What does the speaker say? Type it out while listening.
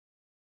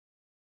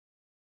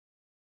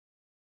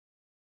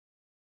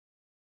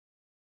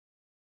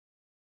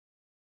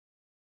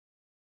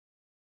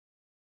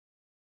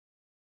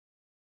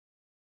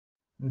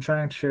I'm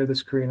trying to share the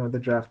screen with the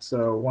draft,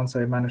 so once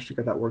I manage to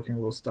get that working,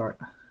 we'll start.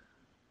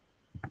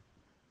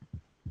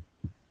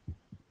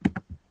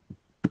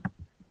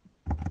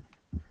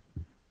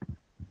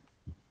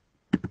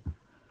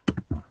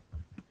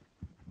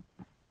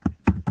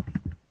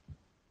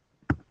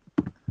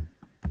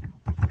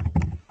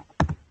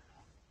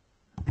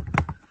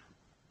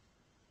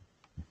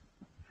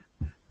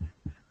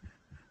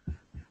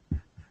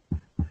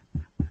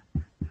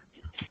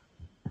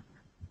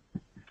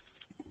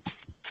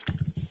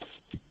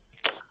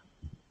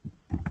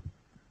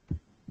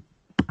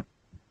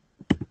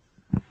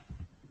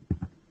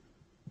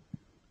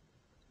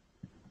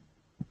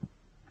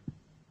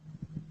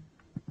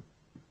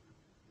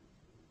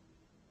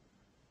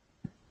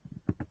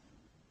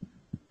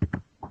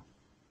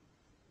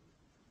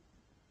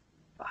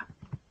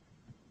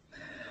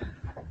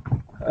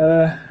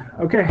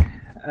 Okay.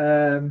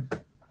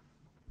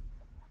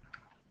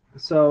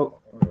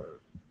 So,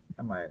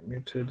 am I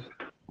muted?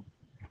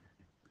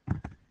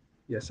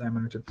 Yes, I'm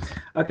muted.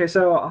 Okay,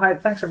 so hi,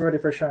 thanks everybody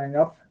for showing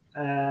up.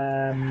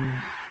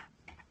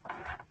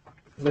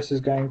 This is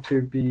going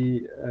to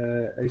be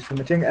a Zoom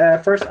meeting.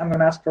 First, I'm going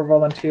to ask for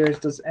volunteers.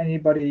 Does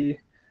anybody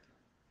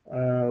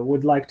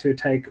would like to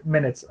take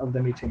minutes of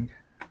the meeting?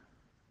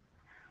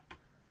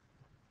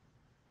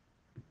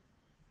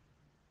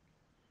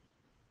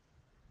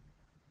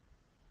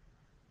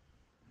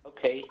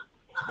 Okay.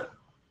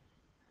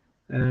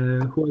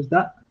 Who is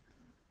that?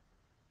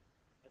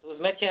 It was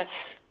Matthias,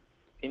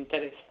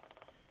 Interim.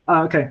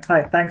 Oh, okay.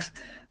 Hi. Thanks.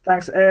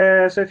 Thanks.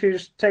 So if you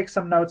just take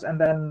some notes and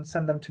then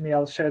send them to me,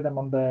 I'll share them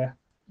on the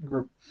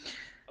group.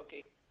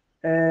 Okay.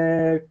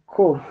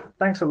 Cool.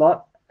 Thanks a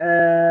lot.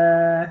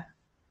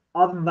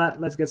 Other than that,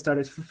 let's get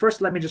started.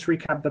 First, let me just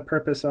recap the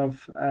purpose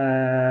of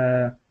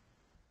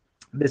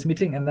this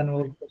meeting, and then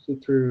we'll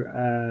proceed through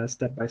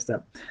step by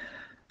step.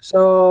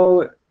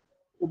 So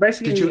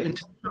basically, did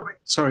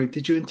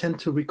you intend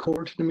to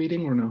record the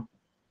meeting or no?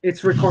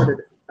 It's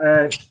recorded.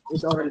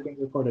 It's already been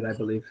recorded, I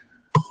believe.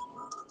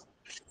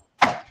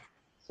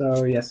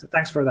 So yes,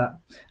 thanks for that.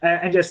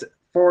 And just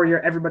for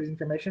everybody's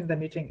information, the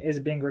meeting is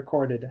being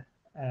recorded.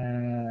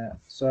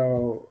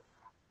 So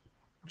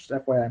just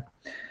FYI.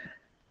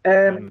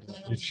 And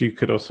if you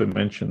could also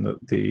mention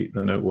that the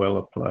note well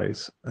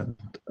applies and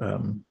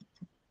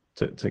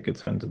to take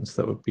attendance,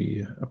 that would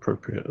be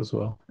appropriate as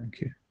well.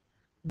 Thank you.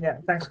 Yeah,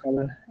 thanks,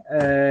 Colin.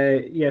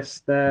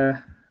 Yes,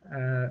 the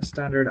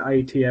standard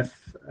IETF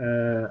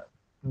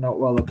note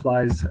well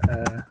applies.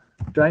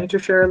 Do I need to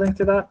share a link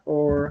to that,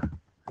 or?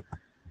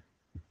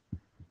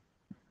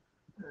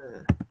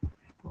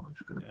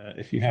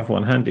 If you have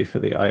one handy for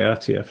the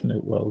IETF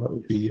note well, that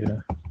would be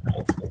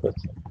helpful. But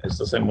it's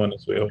the same one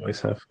as we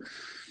always have.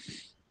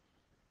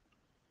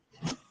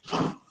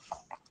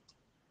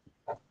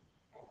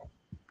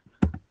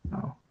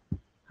 Oh,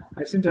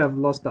 I seem to have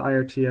lost the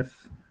IETF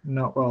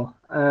note well.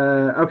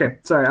 Okay,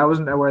 sorry, I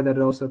wasn't aware that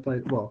it also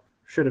applies. Well,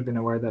 should have been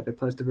aware that it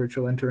applies to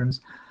virtual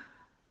interims.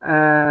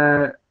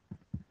 I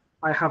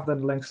have the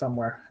link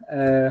somewhere.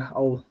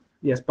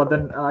 Yes, but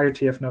then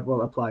IETF note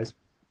well applies.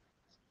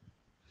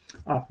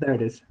 Oh, there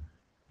it is.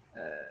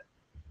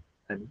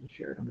 Let me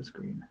share it on the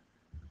screen.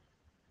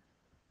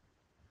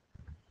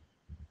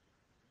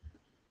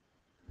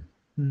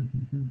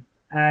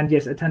 And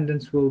yes,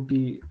 attendance will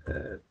be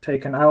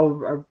taken.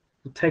 I'll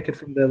take it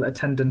from the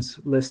attendance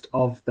list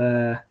of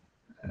the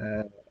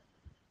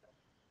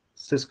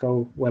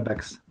Cisco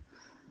WebEx.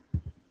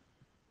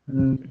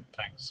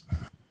 Thanks.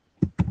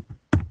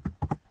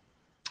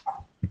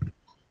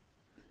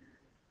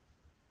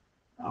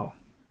 Oh,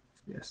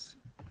 yes.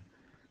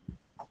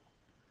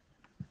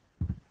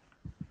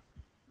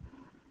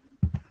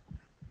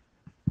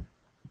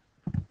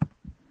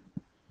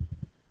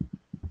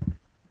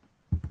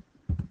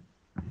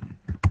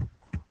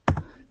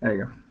 There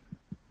you go.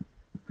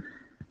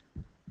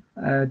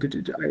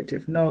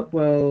 IETF note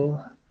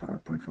well,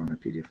 PowerPoint format,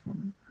 PDF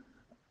format.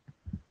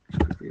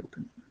 Just quickly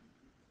open.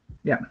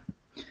 Yeah.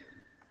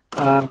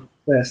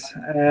 Yes.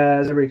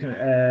 As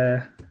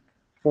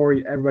for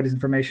everybody's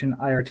information,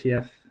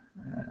 IRTF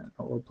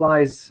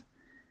applies.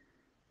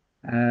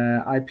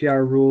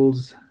 IPR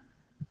rules,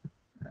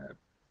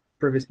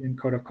 privacy and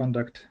code of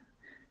conduct.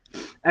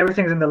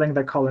 Everything's in the link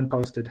that Colin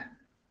posted.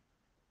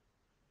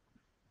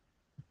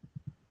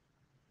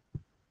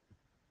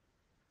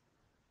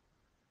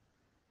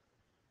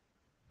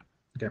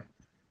 Okay.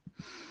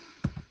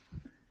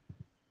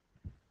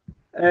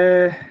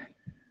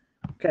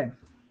 Okay.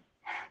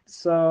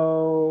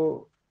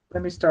 So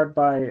let me start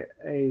by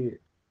a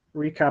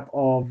recap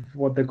of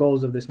what the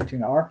goals of this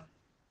meeting are.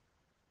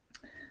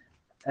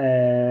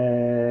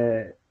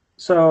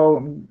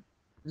 So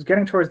it's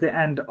getting towards the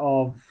end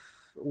of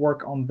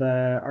work on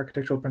the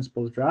architectural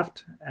principles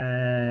draft.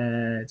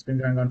 It's been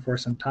going on for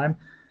some time.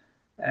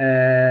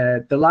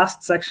 The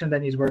last section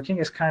that needs working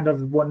is kind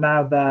of what,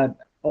 now that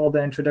all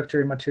the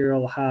introductory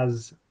material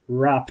has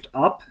wrapped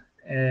up,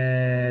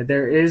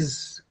 there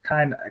is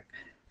kind of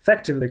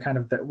effectively kind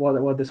of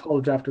what this whole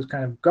draft was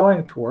kind of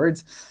going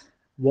towards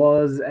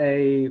was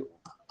a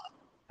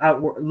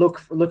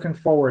looking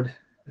forward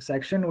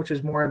section, which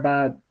is more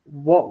about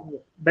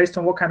based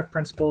on what kind of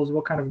principles,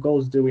 what kind of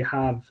goals do we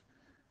have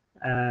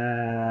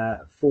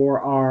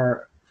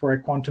for a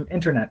quantum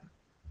internet.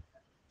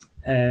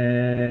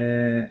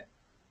 And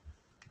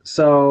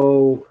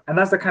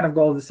that's the kind of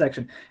goal of the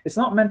section. It's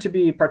not meant to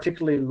be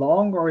particularly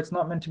long, or it's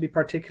not meant to be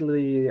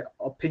particularly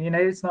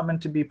opinionated. It's not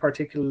meant to be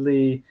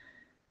particularly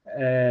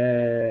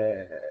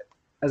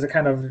as a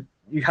kind of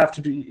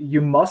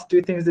you must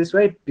do things this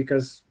way,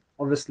 because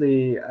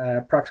obviously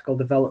practical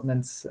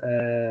developments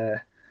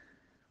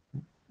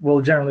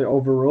will generally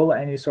overrule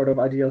any sort of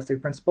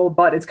idealistic principle.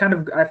 But it's kind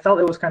of, I felt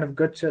it was kind of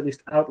good to at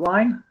least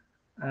outline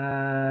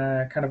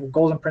kind of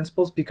goals and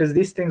principles, because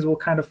these things will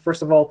kind of,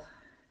 first of all,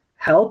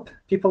 help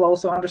people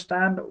also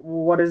understand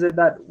what is it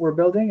that we're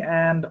building,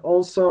 and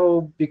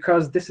also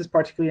because this is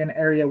particularly an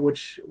area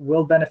which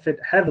will benefit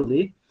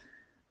heavily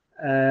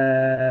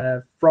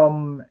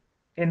from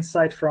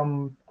insight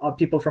from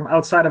people from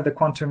outside of the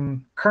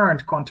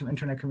current quantum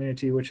internet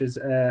community, which is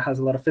has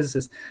a lot of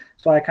physicists.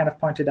 So I kind of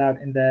pointed out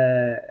in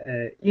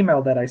the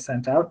email that I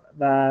sent out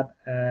that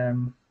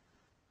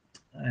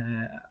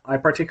I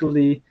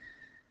particularly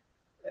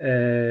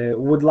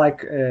would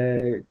like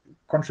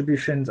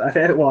contributions. I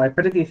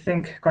particularly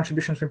think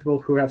contributions from people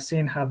who have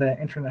seen how the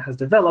internet has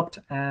developed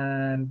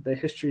and the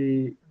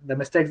history, the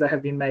mistakes that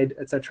have been made,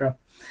 etc.,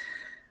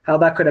 how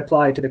that could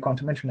apply to the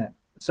quantum internet.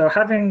 So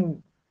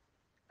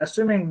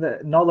assuming the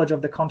knowledge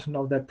of the content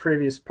of the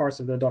previous parts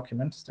of the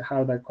document, to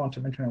how the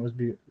quantum internet was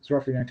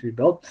roughly going to be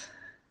built,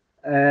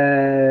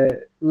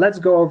 let's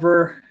go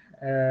over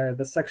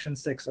the section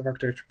 6 of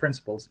architecture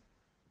principles,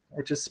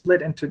 which is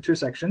split into 2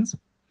 sections.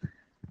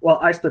 Well,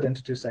 I split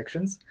into 2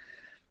 sections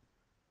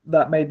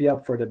that may be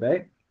up for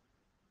debate.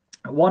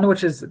 One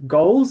which is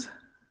goals,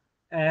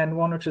 and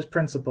one which is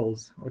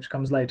principles, which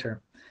comes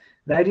later.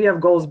 The idea of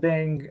goals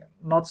being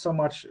not so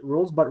much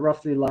rules, but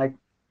roughly like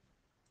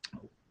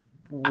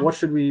what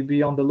should we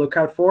be on the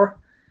lookout for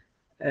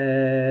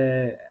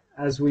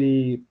as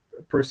we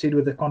proceed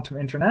with the quantum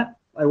internet?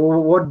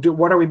 What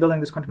are we building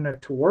this quantum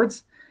internet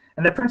towards?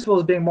 And the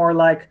principles being more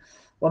like,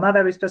 well, now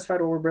that we specified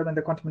what we're building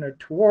the quantum internet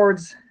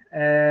towards,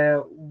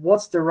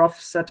 what's the rough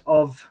set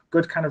of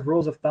good kind of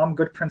rules of thumb,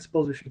 good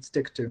principles we should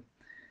stick to?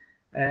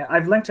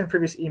 I've linked in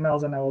previous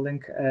emails, and I will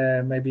link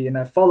maybe in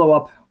a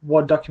follow-up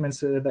what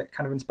documents that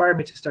kind of inspired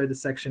me to start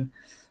this section.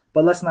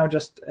 But let's now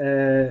just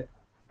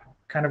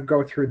kind of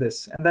go through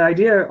this. And the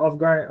idea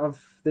of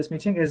this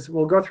meeting is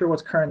we'll go through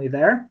what's currently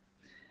there,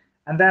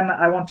 and then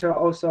I want to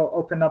also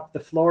open up the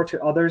floor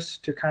to others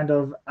to kind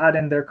of add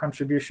in their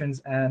contributions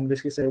and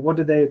basically say what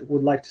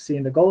would like to see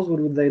in the goals, what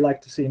would they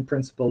like to see in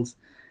principles.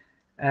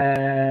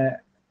 I'm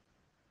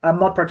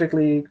not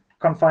particularly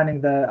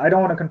I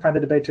don't want to confine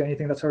the debate to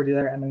anything that's already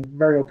there, and I'm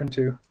very open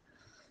to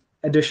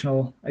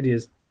additional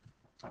ideas.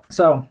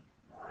 So,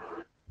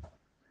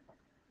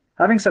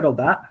 having said all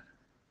that,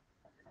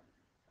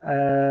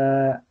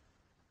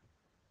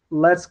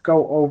 let's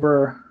go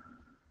over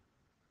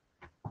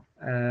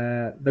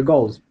the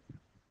goals.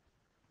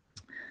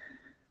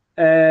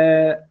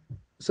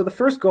 So the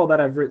first goal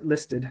that I've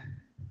listed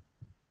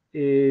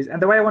is,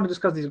 and the way I want to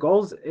discuss these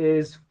goals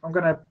is I'm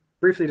going to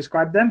briefly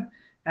describe them.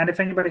 And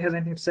if anybody has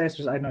anything to say,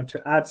 just, I don't know,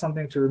 to add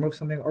something, to remove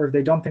something, or if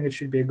they don't think it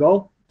should be a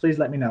goal, please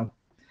let me know.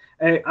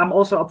 I'm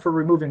also up for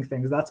removing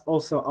things. That's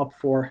also up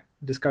for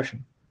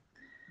discussion.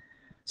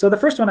 So the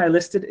first one I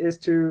listed is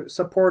to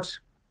support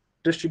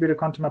distributed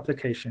quantum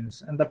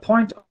applications. And the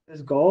point of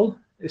this goal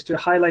is to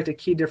highlight a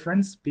key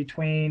difference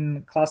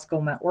between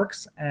classical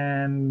networks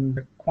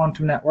and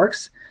quantum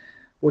networks,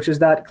 which is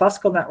that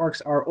classical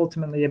networks are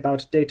ultimately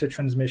about data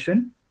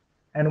transmission.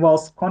 And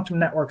whilst quantum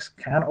networks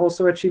can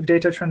also achieve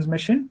data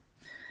transmission,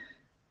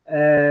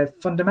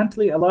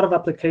 fundamentally, a lot of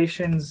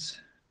applications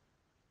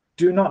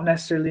do not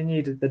necessarily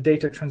need the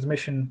data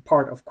transmission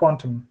part of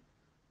quantum.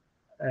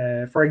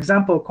 For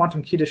example,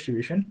 quantum key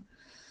distribution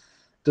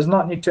does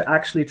not need to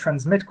actually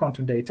transmit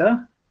quantum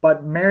data,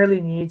 but merely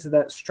needs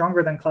that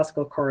stronger than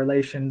classical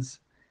correlations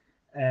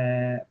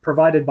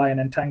provided by an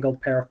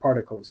entangled pair of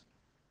particles.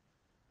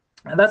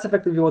 And that's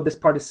effectively what this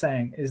part is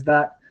saying, is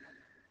that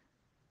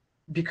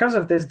because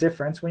of this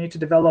difference, we need to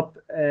develop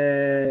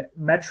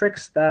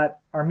metrics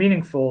that are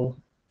meaningful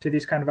to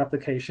these kind of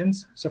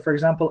applications. So for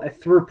example, a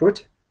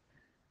throughput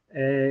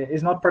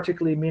is not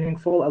particularly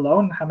meaningful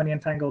alone. How many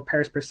entangled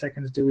pairs per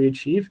second do we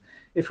achieve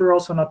if we're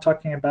also not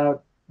talking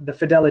about the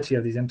fidelity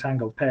of these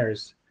entangled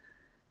pairs?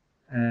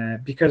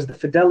 Because the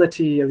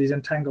fidelity of these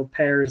entangled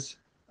pairs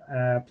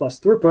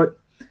plus throughput,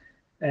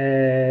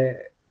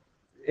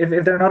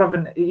 if they're not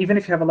even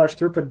if you have a large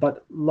throughput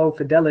but low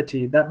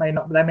fidelity, that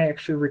may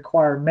actually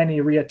require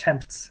many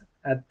reattempts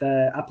at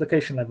the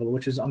application level,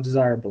 which is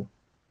undesirable.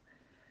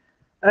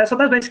 So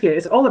that's basically it.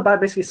 It's all about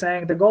basically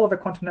saying the goal of a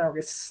quantum network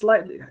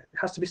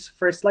has to be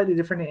phrased slightly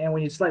differently, and we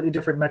need slightly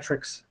different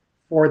metrics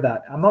for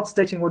that. I'm not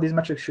stating what these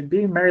metrics should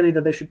be, merely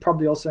that they should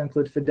probably also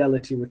include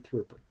fidelity with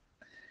throughput.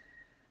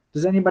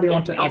 Does anybody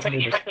want to add to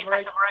this?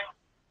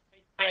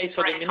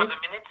 For the minute,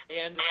 I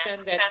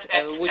understand that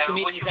what you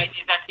mean is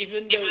that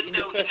even though in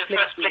the first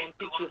place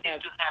we wanted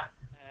to have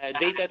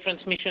data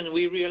transmission,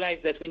 we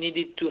realized that we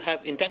needed to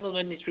have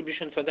entanglement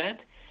distribution for that,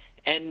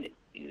 and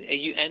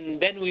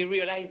then we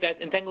realized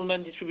that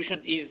entanglement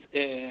distribution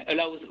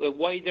allows a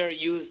wider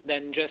use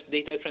than just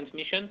data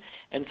transmission,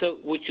 and so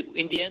which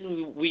in the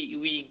end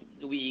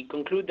we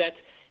conclude that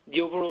the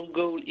overall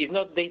goal is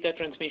not data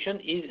transmission,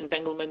 is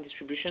entanglement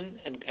distribution,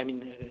 and I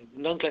mean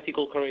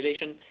non-classical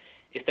correlation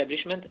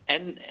establishment,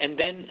 and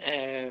then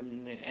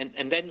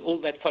all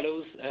that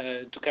follows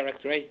to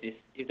characterize this.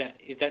 Is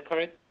that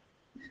correct?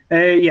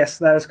 Yes,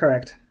 that is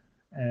correct.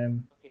 Okay.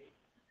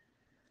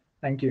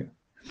 Thank you.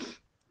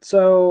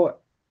 So,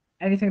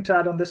 anything to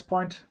add on this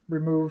point?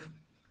 Remove,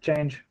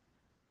 change?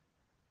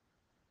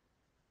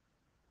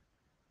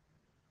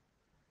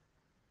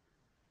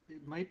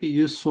 It might be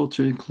useful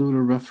to include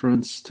a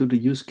reference to the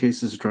use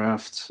cases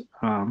draft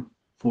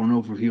for an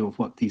overview of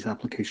what these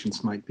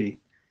applications might be.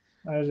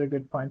 That is a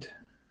good point.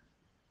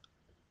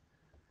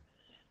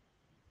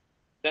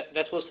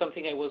 That was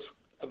something I was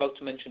about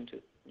to mention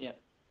too. Yeah,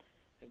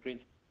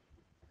 agreed.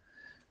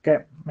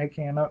 Okay,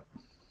 making a note.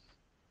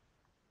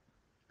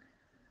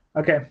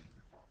 Okay.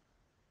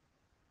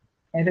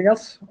 Anything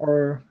else,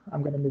 or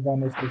I'm going to move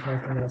on if there's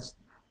nothing else.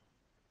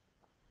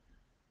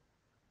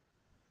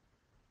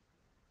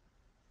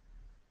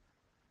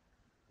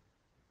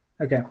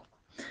 Okay.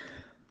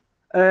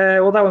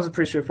 Well, that was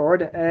pretty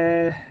straightforward.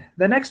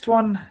 The next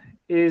one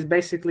is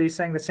basically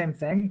saying the same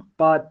thing,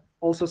 but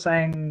also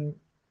saying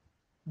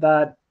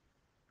that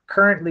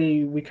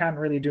currently we can't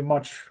really do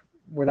much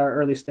with our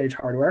early stage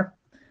hardware.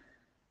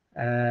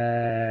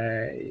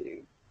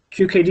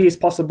 QKD is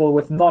possible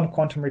with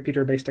non-quantum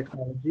repeater-based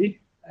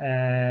technology,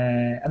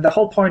 and the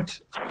whole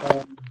point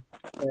of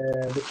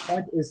this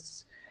point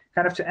is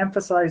kind of to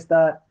emphasize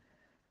that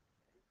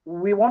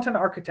we want an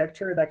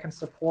architecture that can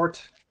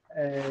support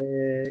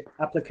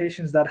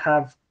applications that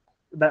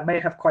may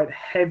have quite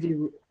heavy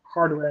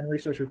hardware and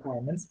resource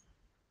requirements,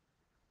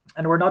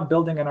 and we're not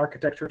building an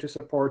architecture to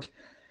support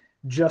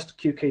just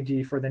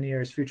QKD for the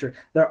nearest future.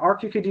 There are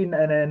QKD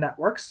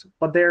networks,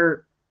 but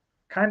they're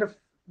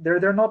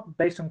not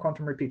based on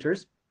quantum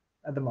repeaters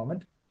at the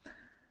moment.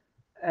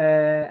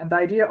 And the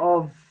idea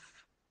of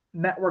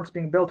networks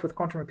being built with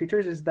quantum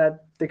repeaters is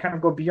that they kind of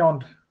go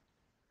beyond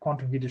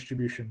quantum key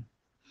distribution.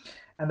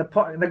 And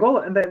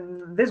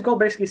this goal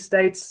basically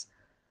states,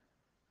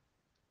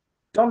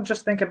 don't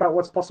just think about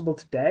what's possible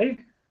today.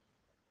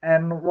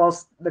 And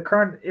whilst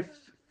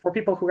for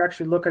people who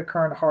actually look at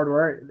current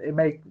hardware, it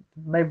may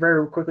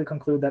very quickly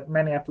conclude that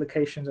many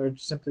applications are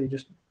simply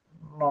just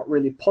not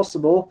really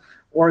possible,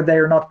 or they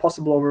are not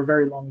possible over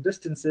very long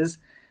distances.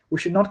 We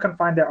should not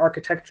confine their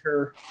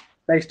architecture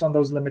based on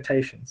those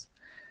limitations.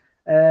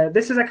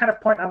 This is a kind of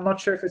point I'm not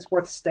sure if it's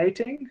worth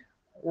stating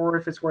or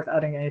if it's worth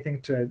adding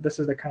anything to it. This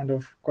is the kind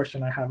of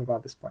question I have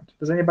about this point.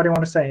 Does anybody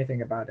want to say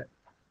anything about it?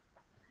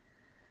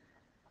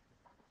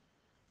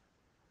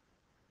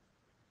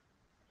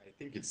 I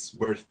think it's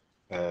worth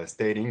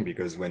stating,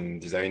 because when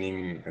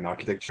designing an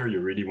architecture, you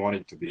really want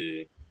it to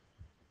be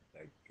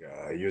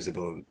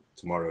usable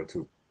tomorrow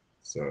too.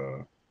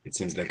 So it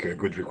seems like a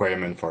good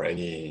requirement for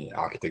any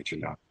architecture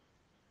now.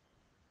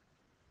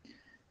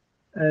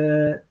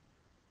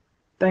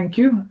 Thank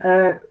you.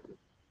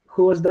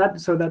 Who was that?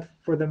 So that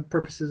for the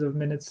purposes of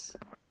minutes.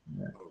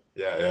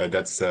 Yeah,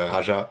 that's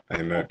Raja.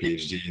 I'm a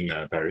PhD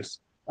in Paris.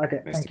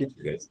 Okay, nice thank you. Meet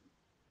you guys.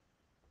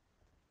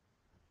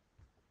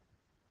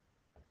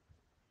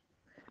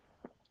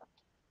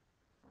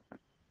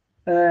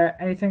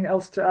 Anything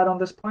else to add on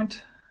this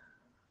point?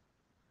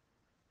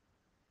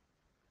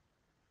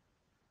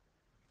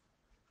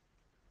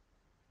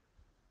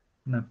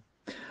 No.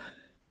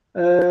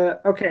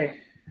 Okay.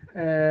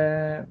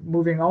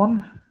 Moving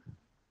on.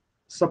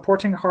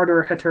 Supporting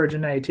hardware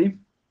heterogeneity.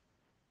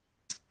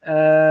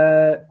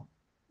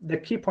 The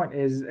key point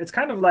is, it's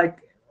kind of like,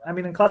 I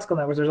mean, in classical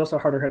networks, there's also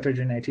hardware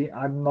heterogeneity.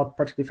 I'm not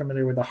particularly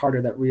familiar with the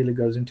hardware that really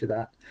goes into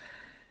that.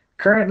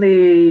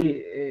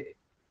 Currently,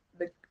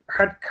 the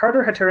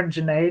hardware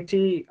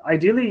heterogeneity,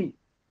 ideally,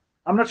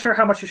 I'm not sure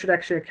how much you should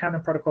actually account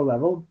in protocol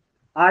level.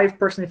 I've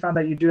personally found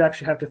that you do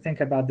actually have to think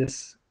about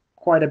this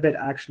quite a bit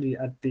actually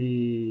at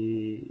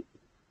the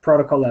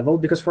protocol level,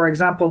 because, for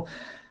example,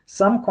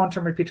 some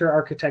quantum repeater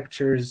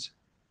architectures,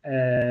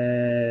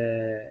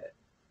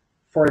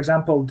 for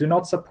example, do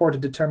not support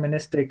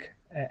deterministic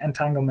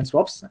entanglement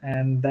swaps,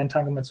 and the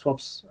entanglement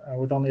swaps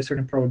with only a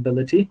certain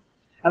probability.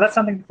 And that's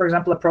something, for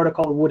example, a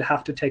protocol would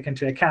have to take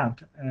into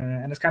account,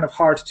 and it's kind of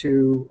hard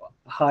to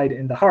hide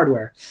in the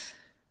hardware.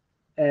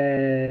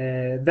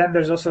 Then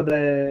there's also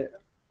the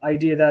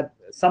idea that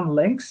some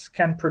links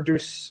can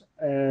produce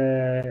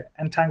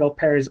entangled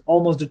pairs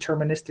almost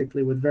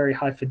deterministically with very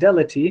high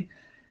fidelity,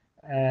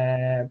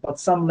 but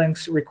some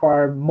links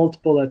require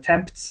multiple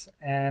attempts,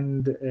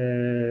 and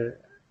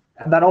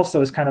that also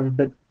is kind of a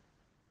bit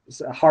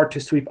hard to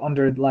sweep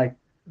under like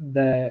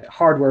the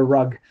hardware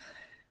rug.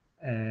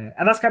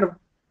 And that's kind of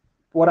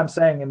what I'm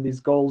saying in these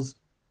goals.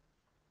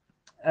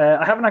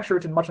 I haven't actually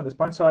written much on this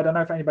point, so I don't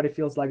know if anybody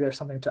feels like there's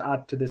something to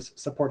add to this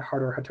support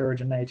hardware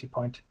heterogeneity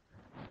point.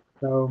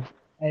 So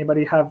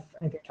anybody have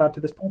anything to add to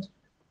this point?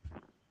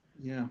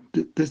 Yeah,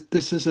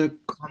 this is a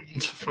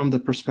comment from the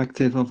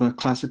perspective of a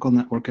classical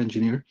network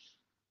engineer.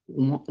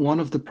 One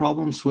of the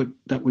problems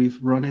that we've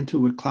run into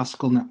with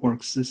classical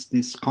networks is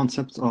this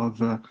concept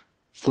of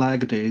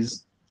flag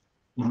days,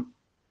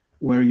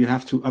 where you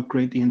have to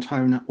upgrade the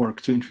entire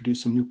network to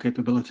introduce some new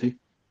capability,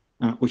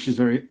 which is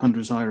very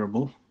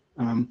undesirable.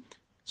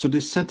 So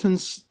this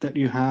sentence that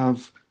you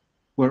have,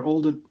 where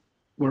all the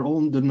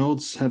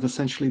nodes have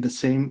essentially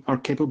are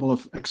capable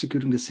of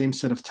executing the same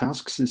set of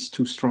tasks, is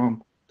too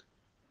strong.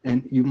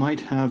 And you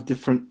might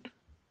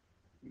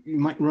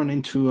run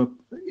into a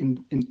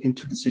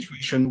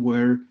situation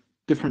where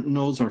different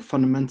nodes are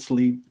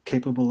fundamentally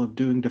capable of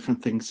doing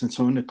different things. And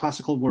so in the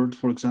classical world,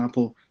 for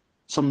example,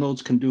 some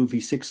nodes can do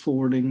V6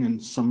 forwarding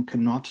and some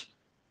cannot.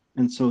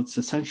 And so it's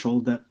essential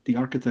that the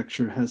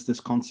architecture has this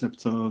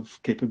concept of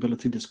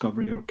capability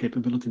discovery or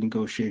capability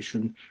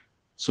negotiation,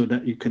 so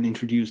that you can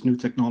introduce new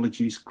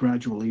technologies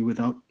gradually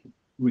without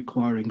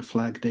requiring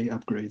flag day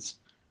upgrades.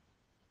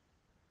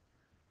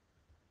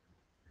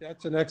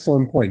 That's an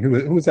excellent point. Who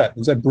was that?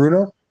 Was that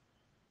Bruno?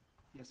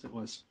 Yes, it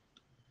was.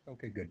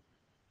 Okay, good.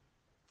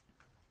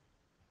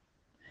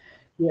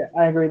 Yeah,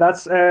 I agree.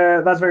 That's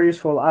very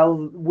useful.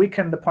 I'll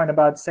weaken the point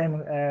about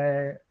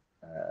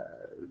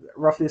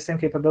roughly the same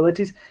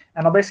capabilities,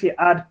 and I'll basically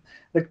add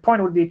the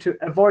point would be to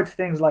avoid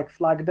things like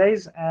flag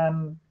days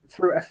and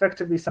through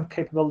effectively some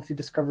capability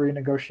discovery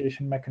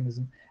negotiation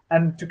mechanism,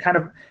 and to kind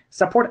of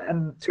support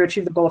and to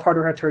achieve the goal of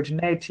hardware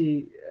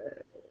heterogeneity.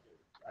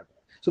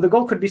 So the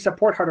goal could be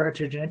support hardware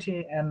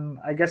heterogeneity, and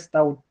I guess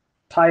that would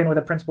tie in with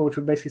a principle which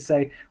would basically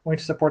say we need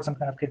to support some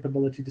kind of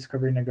capability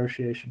discovery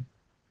negotiation.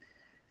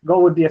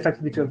 Goal would be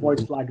effectively to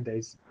avoid flag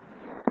days.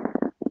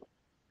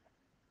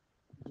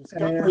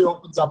 Discovery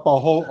opens up a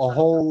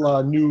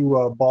whole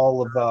new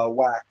ball of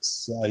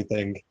wax, I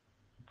think.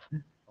 A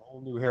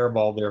whole new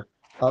hairball there.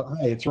 Hi,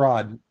 it's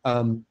Rod.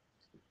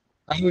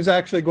 I was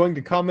actually going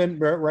to comment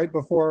right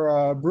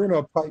before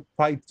Bruno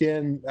piped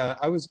in.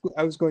 I was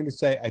going to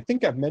say, I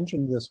think I've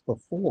mentioned this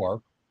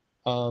before.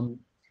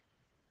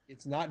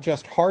 It's not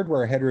just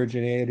hardware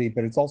heterogeneity,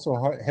 but it's also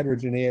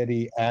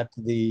heterogeneity at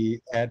the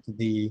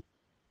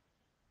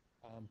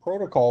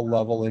protocol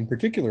level, in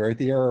particular at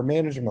the error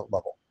management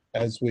level,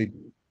 as we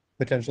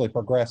potentially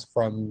progress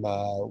from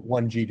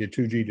 1G to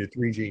 2G to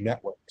 3G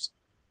networks.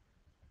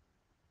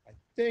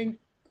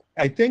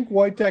 I think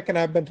Wojtek and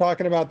I have been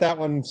talking about that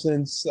one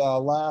since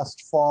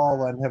last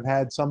fall and have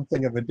had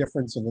something of a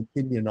difference of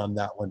opinion on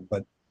that one,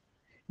 but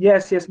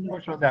yes,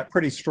 on that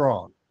pretty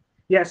strong.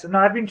 Yes, no,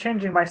 I've been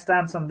changing my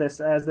stance on this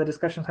as the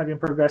discussions have been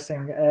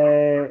progressing.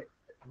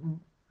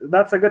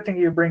 That's a good thing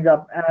you bring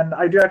up, and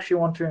I do actually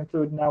want to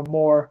include now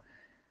more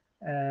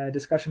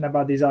discussion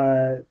about these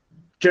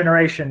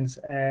generations,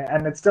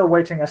 and it's still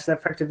waiting us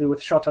effectively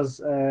with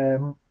Shota's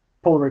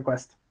pull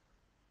request.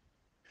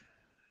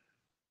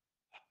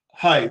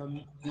 Hi.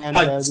 Well,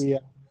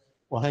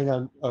 hang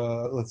on.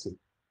 Let's see.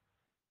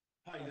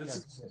 Hi, this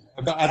is,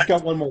 I've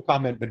got one more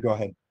comment, but go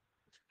ahead.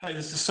 Hi,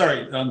 this is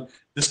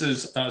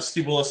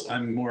Steve Willis.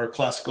 I'm more a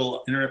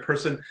classical internet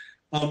person.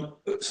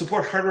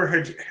 Support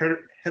hardware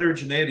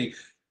heterogeneity.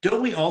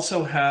 Don't we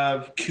also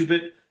have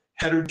qubit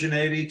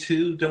heterogeneity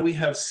too? Don't we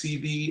have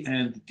CV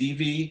and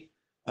DV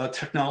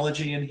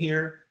technology in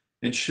here?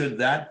 And should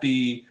that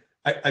be,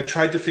 I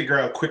tried to figure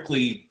out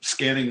quickly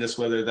scanning this,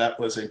 whether that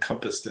was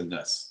encompassed in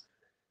this.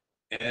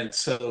 And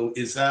so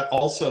is that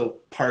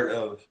also part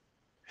of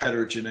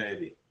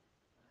heterogeneity?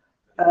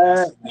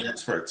 The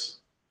experts.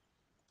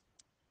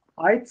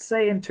 I'd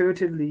say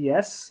intuitively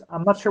yes.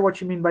 I'm not sure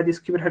what you mean by these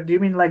qubit. Do you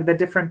mean like the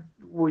different?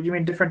 Well, you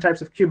mean different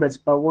types of qubits?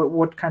 But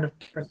what kind of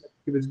different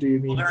qubits do you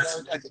mean? Well,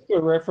 I think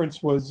the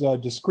reference was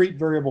discrete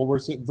variable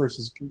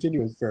versus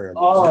continuous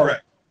variable. Oh,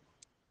 correct.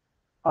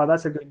 Oh,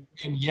 that's a good.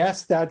 And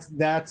yes, that's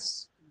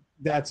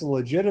a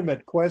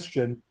legitimate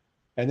question,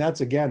 and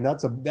that's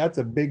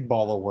a big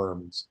ball of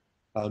worms.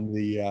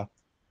 The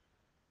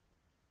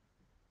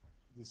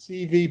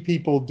CV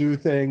people do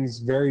things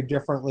very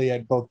differently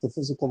at both the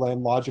physical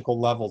and logical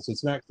levels.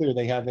 It's not clear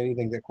they have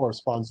anything that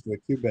corresponds to a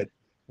qubit,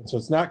 and so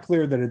it's not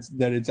clear that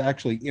it's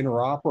actually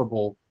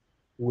interoperable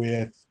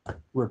with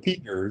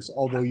repeaters.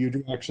 Although you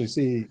do actually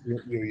see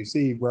you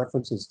see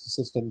references to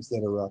systems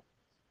that are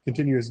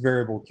continuous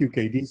variable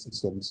QKD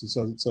systems,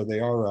 so they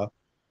are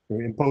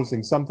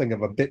imposing something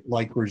of a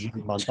bit-like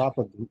regime on top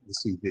of the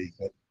CV.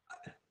 But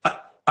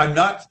I'm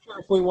not sure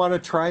if we want to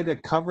try to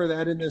cover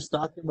that in this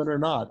document or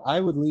not. I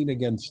would lean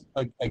against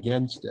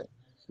it.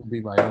 Would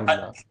be my own.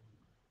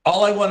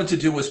 All I wanted to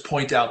do was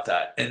point out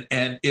that,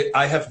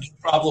 I have no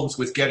problems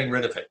with getting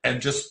rid of it,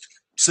 and just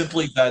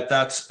simply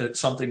that's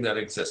something that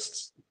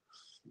exists.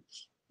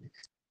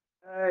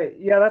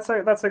 Yeah, that's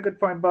a good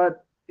point,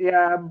 but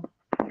yeah, I'm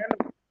kind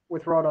of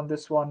with Rod on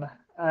this one.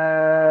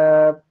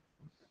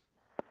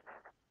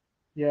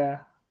 Yeah,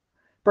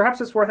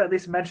 perhaps it's worth at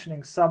least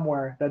mentioning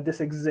somewhere that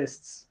this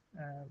exists.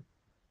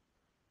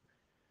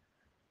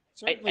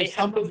 Certainly,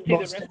 some of the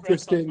most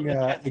interesting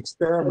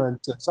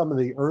experiments, some of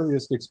the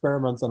earliest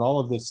experiments on all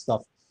of this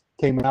stuff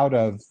came out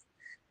of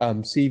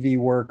CV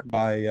work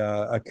by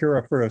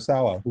Akira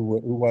Furusawa, who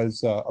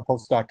was a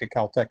postdoc at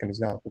Caltech and is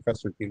now a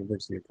professor at the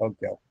University of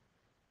Tokyo.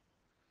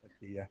 But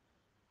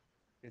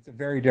it's a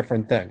very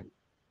different thing.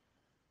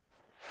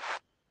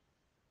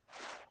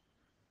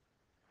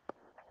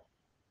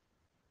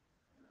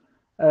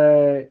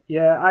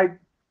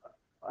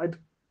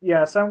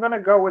 Yeah, so I'm going to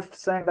go with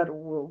saying that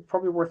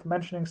probably worth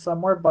mentioning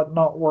somewhere, but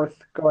not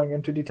worth going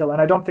into detail.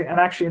 And I don't think, and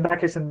actually in that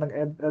case,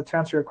 to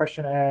answer your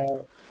question,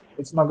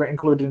 it's not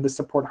included in the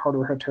support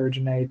hardware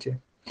heterogeneity.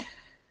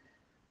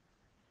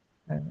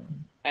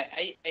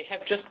 I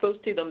have just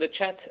posted on the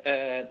chat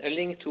a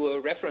link to a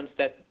reference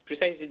that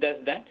precisely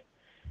does that.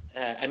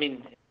 I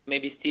mean,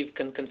 maybe Steve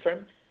can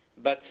confirm,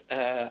 but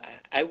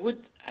I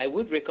would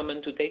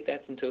recommend to take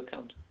that into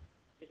account,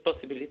 this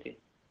possibility.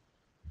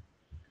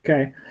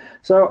 Okay,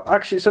 so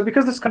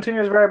because this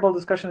continuous variable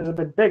discussion is a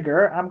bit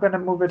bigger, I'm going to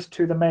move it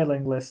to the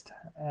mailing list,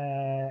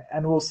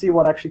 and we'll see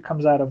what actually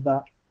comes out of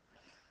that.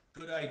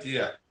 Good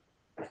idea.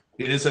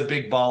 It is a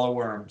big ball of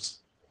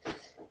worms.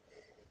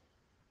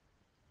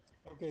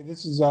 Okay,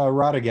 this is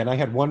Rod again. I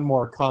had one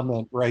more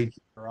comment right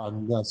here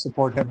on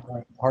support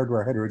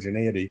hardware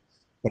heterogeneity,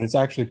 but it's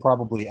actually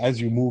probably as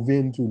you move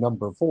into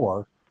number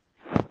 4,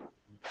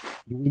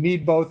 do we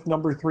need both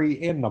number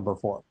 3 and number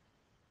 4?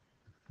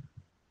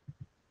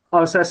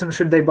 Oh, so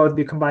should they both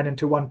be combined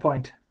into one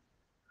point?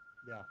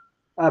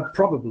 Yeah.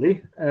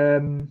 Probably.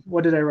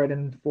 What did I write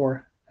in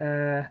 4?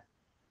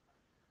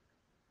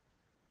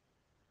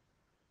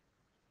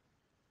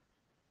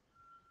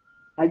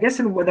 I guess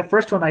in the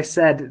first one I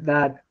said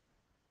that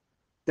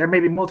there may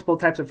be multiple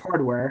types of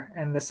hardware,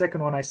 and the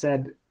second one I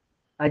said,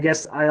 I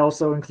guess I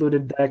also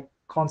included the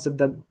concept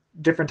that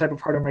different type of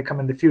hardware may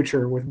come in the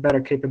future with better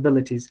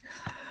capabilities.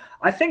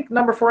 I think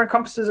number 4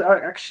 encompasses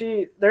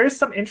actually, there is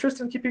some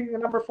interest in keeping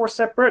number 4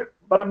 separate,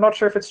 but I'm not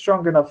sure if it's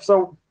strong enough.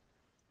 So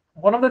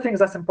one of the things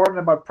that's important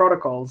about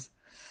protocols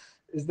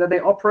is that they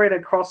operate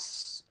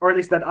across, or at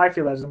least that I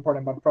feel is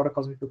important about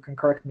protocols, if you can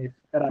correct me if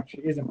that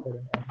actually is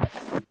important,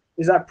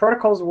 is that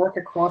protocols work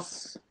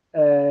across,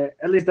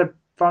 at least the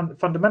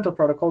fundamental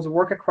protocols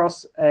work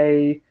across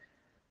a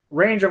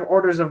range of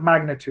orders of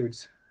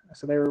magnitudes.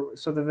 So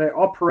that they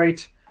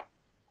operate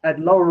at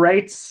low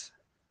rates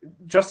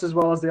just as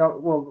well as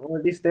or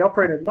at least they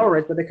operate at low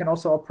rates, but they can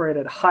also operate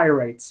at high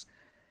rates.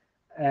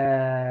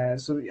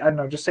 So I don't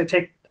know, just say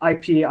take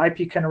IP.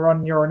 IP can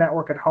run your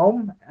network at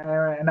home,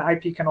 and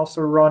IP can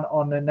also run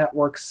on the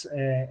networks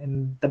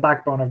in the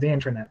backbone of the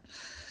internet.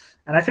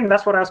 And I think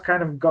that's what I was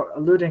kind of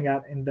alluding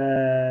at in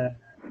the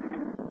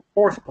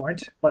 4th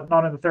point, but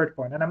not in the 3rd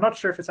point. And I'm not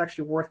sure if it's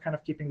actually worth kind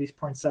of keeping these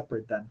points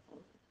separate then,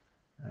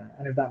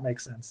 and if that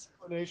makes sense.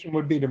 The explanation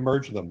would be to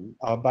merge them.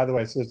 By the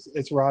way, so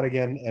it's Rod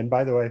again, and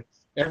by the way,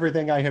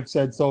 everything I have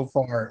said so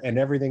far and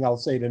everything I'll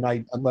say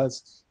tonight,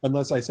 unless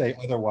I say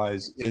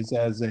otherwise, is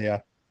as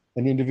an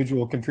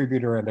individual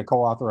contributor and a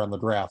co-author on the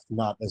draft,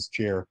 not as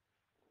chair.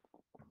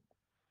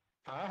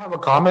 I have a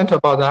comment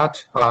about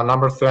that,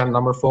 number 3 and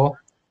number 4.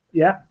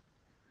 Yeah.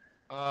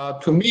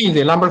 To me,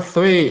 the number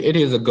 3, it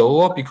is a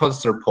goal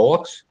because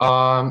support,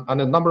 and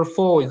the number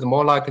 4 is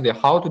more like the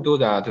how to do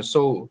that.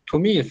 So to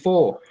me,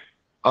 4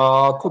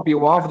 could be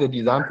one of the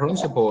design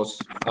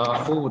principles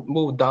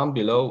move down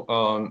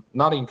below,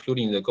 not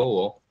including the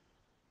goal.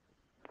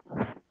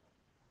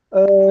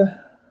 Well,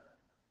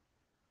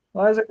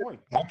 that's a good point.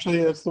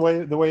 Actually, that's the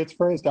way it's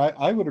phrased.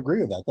 I would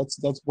agree with that.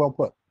 That's well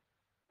put.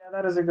 Yeah,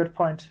 that is a good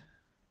point.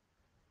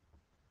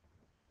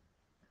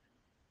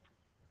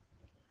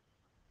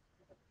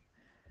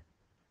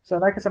 So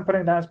in that case, I'm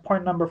putting down as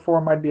point number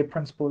 4 might be a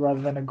principle rather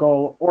than a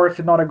goal, or if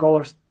it's not a goal,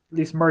 or at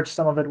least merge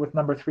some of it with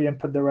number 3 and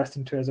put the rest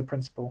into as a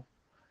principle.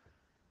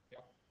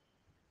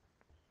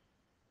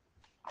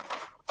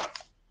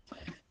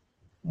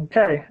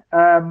 Okay,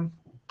 I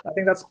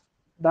think that's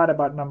that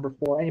about number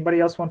 4.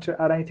 Anybody else want to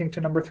add anything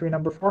to number 3,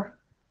 number 4?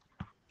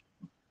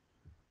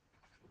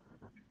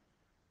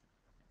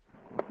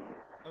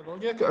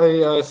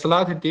 A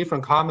slightly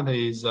different comment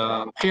is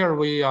here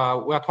we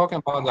are talking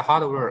about the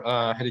hardware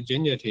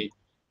heterogeneity.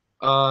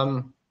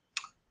 Another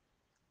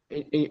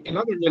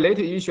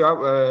related issue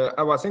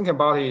I was thinking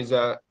about is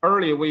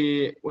earlier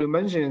we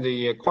mentioned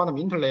the quantum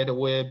internet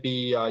will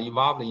be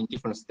evolved in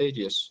different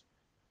stages.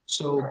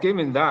 So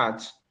given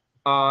that,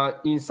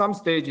 in some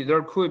stages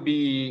there could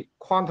be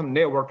quantum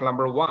network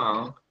number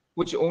 1,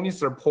 which only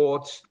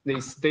supports the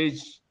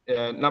stage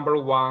number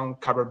 1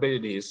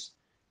 capabilities.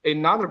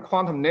 Another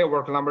quantum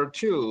network number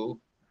 2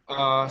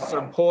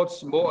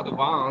 supports more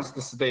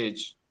advanced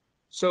stage.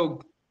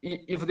 So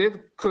if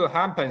that could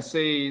happen,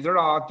 say there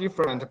are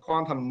different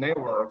quantum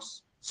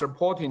networks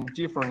supporting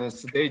different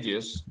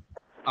stages,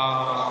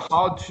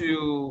 how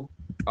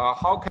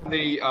can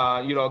they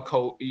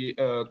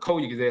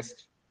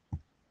coexist?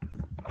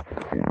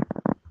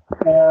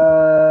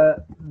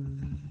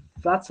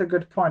 That's a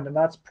good point, and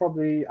that's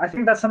probably, I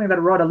think that's something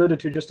that Rod alluded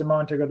to just a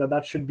moment ago,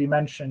 that should be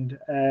mentioned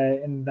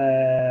in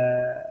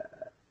the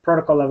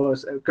protocol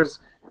levels, because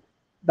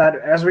that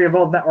as we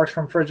evolve networks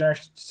from first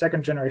generation to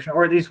second generation,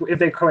 or at least if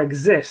they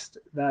coexist,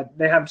 that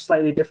they have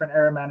slightly different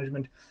error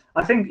management.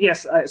 I think,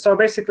 yes, so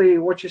basically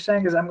what you're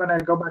saying is I'm going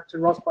to go back to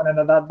Rod's point,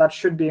 and that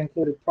should be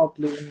included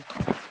properly in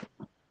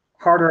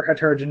hardware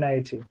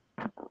heterogeneity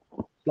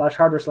 /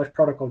 hardware /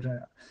 protocol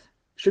generality.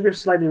 Should be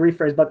slightly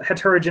rephrased, but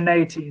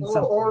heterogeneity in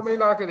some or maybe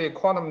like the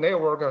quantum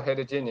network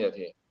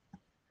heterogeneity.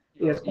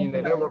 Yes, in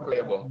the network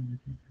level.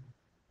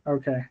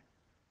 Okay.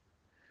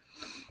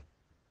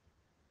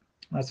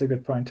 That's a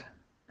good point.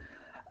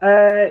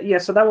 Yeah,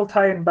 so that will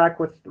tie in back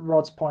with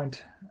Rod's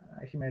point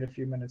he made a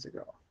few minutes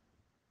ago.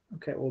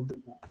 Okay, we'll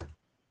do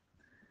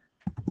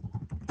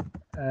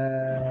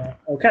that.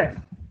 Okay.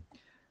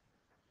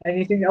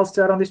 Anything else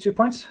to add on these 2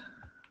 points?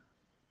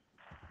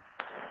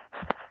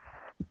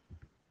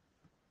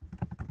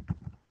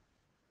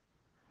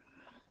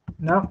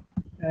 No?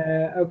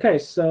 Okay,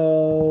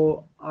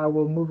 so I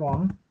will move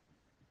on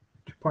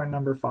to point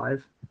number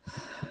 5.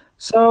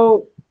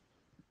 So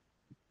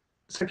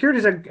security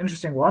is an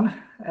interesting one.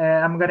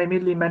 I'm going to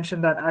immediately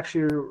mention that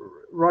actually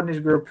Rodney's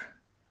group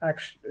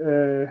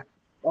actually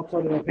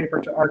uploaded a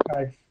paper to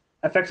archive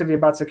effectively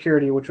about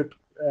security, which would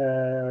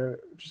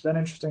just an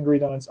interesting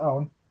read on its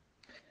own.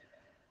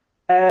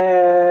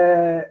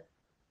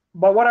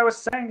 But what I was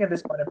saying at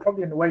this point, and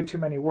probably in way too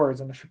many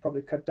words, and I should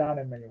probably cut down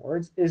in many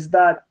words, is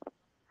that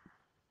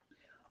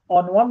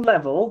on one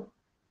level,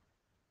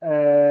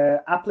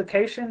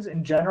 applications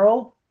in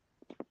general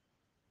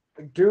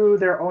do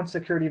their own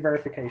security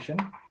verification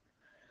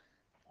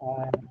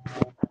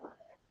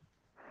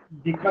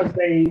because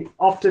they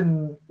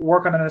often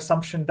work on an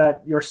assumption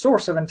that your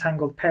source of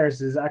entangled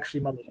pairs is actually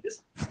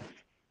malicious.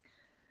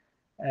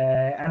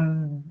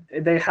 And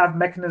they have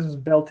mechanisms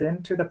built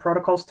into the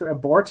protocols to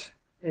abort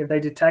if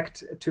they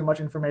detect too much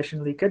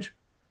information leakage.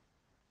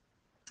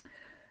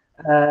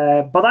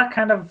 But that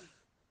kind of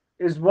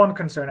is one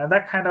concern, and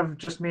that kind of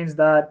just means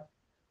that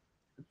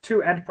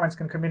 2 endpoints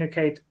can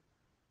communicate,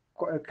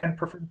 can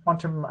perform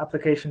quantum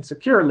applications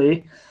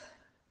securely,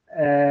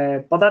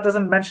 but that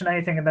doesn't mention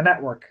anything in the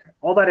network.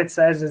 All that it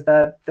says is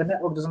that the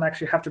network doesn't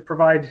actually have to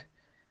provide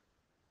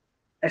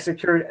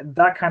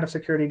that kind of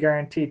security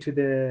guarantee to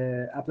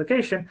the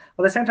application.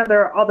 But at the same time,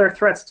 there are other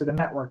threats to the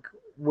network,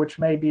 which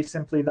may be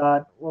simply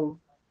that, well,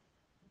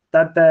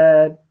 that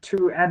the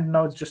 2 end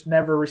nodes just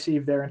never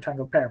receive their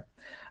entangled pair.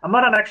 I'm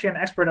not actually an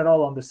expert at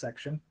all on this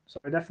section, so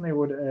I definitely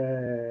would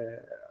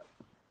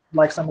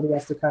like somebody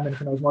else to come in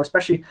who knows more,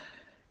 especially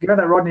given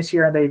that Rodney's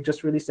here and they've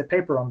just released a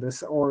paper on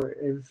this, or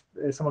if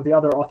some of the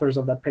other authors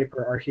of that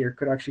paper are here,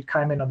 could actually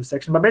chime in on this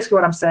section. But basically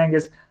what I'm saying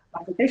is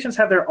applications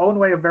have their own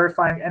way of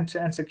verifying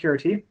end-to-end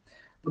security,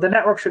 but the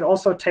network should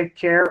also take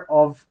care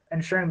of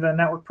ensuring the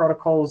network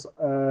protocols,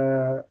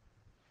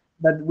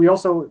 that we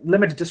also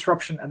limit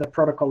disruption at the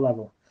protocol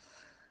level.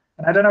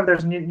 And I don't know if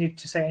there's need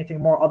to say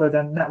anything more other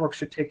than networks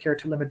should take care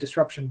to limit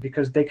disruption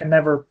because they can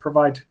never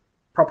provide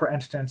proper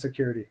end-to-end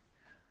security.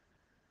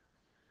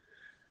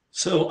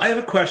 So I have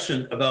a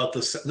question about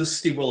this. This is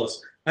Steve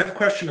Willis. I have a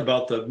question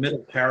about the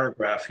middle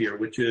paragraph here,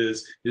 which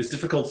is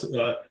difficult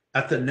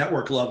at the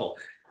network level.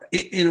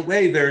 In a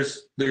way,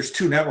 there's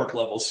 2 network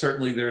levels.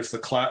 Certainly, there's a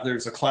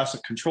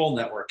classic control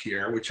network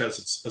here, which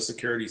has a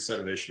security set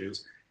of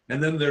issues,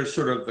 and then there's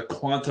sort of the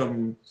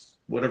quantum,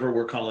 whatever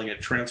we're calling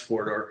it,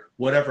 transport or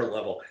whatever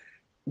level.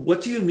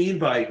 What do you mean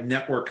by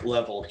network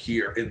level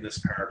here in this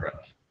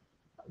paragraph?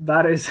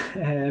 That is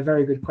a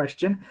very good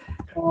question.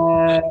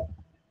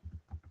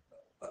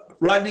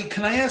 Rodney,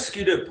 can I ask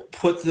you to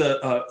put the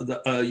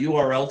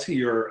URL to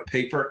your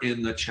paper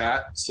in the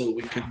chat so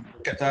we can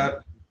look at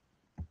that?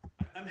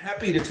 I'm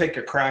happy to take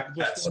a crack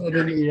at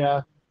security.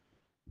 The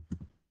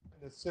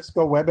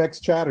Cisco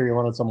WebEx chat, or you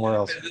want it somewhere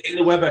else? In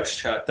the WebEx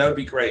chat, that would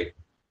be great.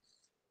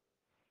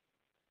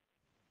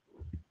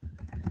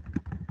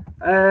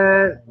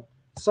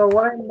 So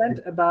what I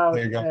meant about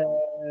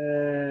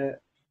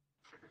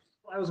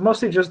I was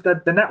mostly just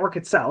that the network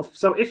itself.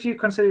 So if you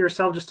consider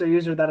yourself just a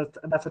user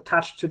that's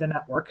attached to the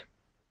network,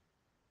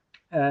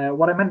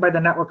 what I meant by the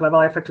network level,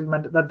 I effectively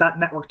meant that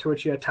network to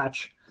which you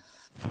attach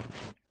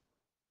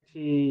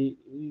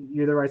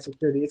you're the right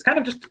security. It's kind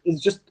of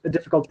just a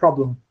difficult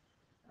problem,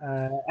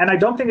 and I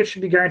don't think it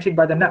should be guaranteed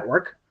by the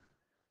network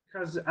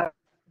because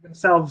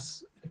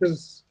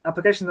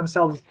applications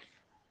themselves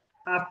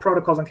have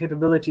protocols and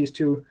capabilities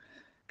to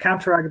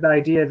counteract the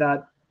idea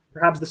that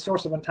perhaps the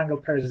source of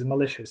entangled pairs is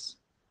malicious.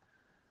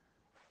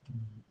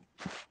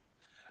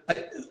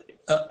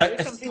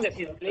 It's something that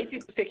is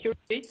related to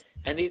security,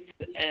 and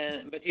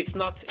but it's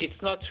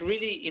not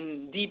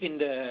really deep in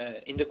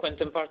the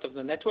quantum part of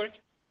the network.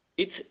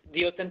 It's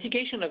the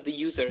authentication of the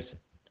users.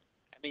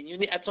 I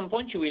mean, at some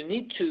point you will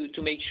need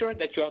to make sure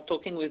that you are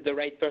talking with the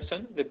right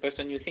person, the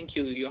person you think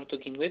you are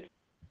talking with,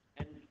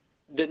 and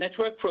the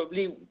network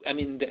probably, I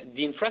mean,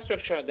 the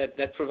infrastructure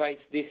that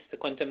provides this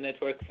quantum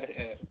network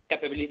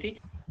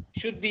capability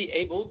should be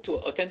able to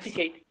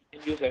authenticate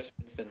users,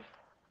 for instance.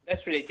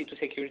 That's related to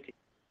security.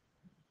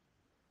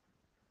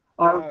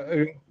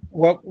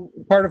 Well,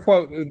 part of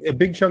what a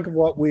big chunk of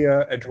what we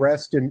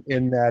addressed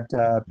in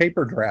that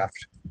paper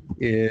draft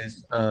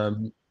is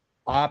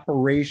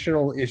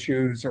operational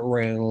issues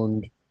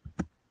around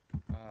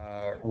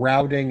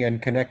routing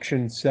and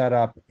connection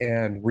setup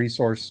and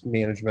resource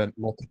management,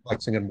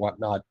 multiplexing and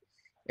whatnot,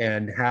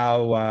 and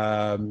how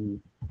a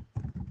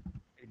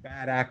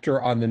bad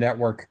actor on the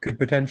network could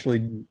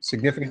potentially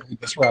significantly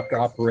disrupt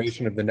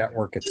operation of the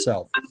network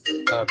itself.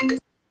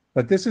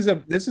 But this is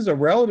a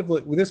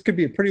relatively, this could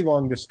be a pretty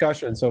long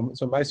discussion. So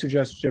my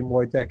suggestion,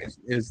 Wojtek,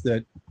 is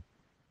that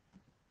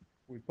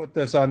we put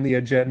this on the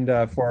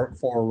agenda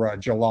for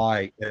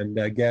July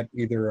and get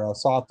either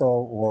Sato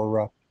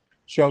or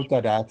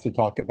Shota to actually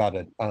talk about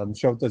it.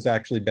 Shota's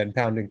actually been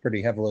pounding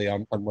pretty heavily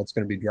on what's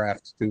going to be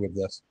draft 2 of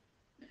this.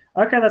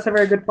 Okay, that's a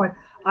very good point.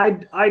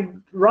 I'd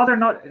rather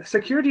not.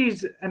 Security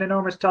is an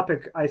enormous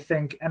topic, I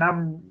think, and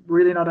I'm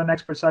really not an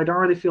expert, so I don't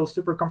really feel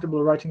super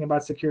comfortable writing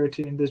about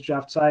security in this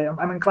draft. So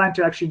I'm inclined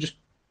to actually just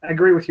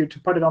agree with you to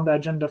put it on the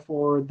agenda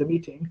for the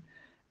meeting,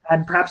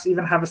 and perhaps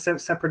even have a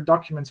separate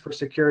documents for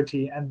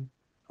security, and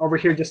over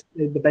here just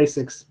the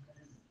basics.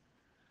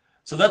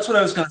 So that's what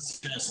I was going to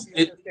suggest.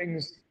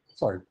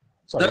 Sorry,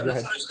 go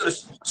ahead.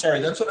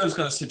 That's what I was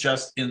going to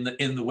suggest in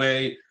the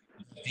way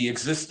the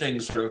existing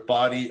sort of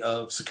body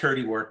of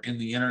security work in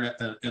the internet,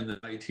 in the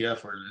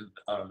IETF or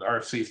the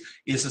RFCs,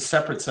 is a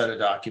separate set of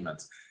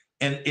documents,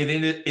 and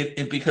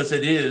because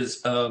it is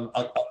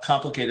a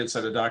complicated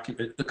set of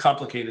documents, a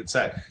complicated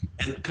set,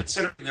 and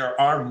considering there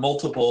are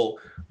multiple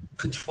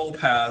control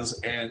paths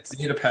and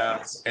data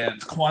paths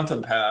and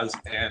quantum paths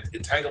and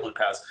entanglement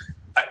paths,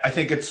 I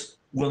think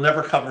we'll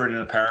never cover it in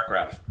a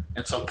paragraph,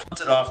 and so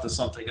punt it off to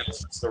something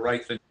else. It's the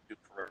right thing to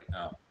do for right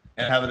now,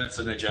 and have it as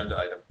an agenda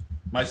item.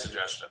 My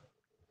suggestion.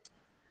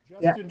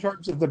 Just in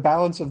terms of the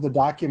balance of the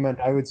document,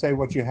 I would say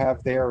what you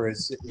have there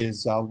is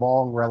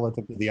long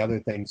relative to the other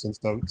things, and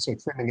so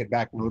trimming it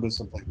back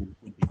noticeably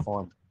would be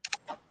fun.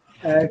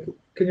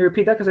 Can you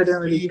repeat that, because I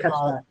didn't really catch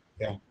that?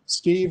 Yeah,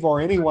 Steve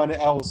or anyone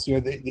else,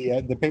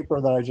 the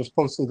paper that I just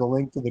posted the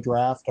link to the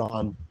draft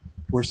on,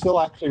 we're still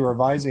actually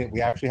revising it.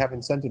 We actually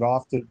haven't sent it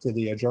off to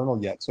the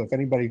journal yet. So if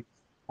anybody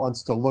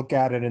wants to look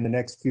at it in the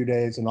next few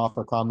days and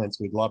offer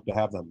comments, we'd love to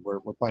have them. We're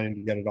planning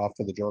to get it off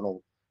to the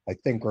journal, I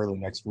think early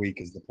next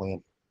week is the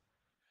plan.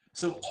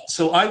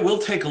 So I will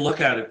take a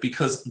look at it,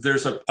 because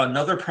there's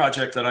another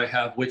project that I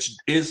have which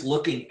is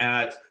looking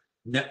at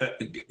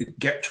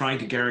trying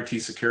to guarantee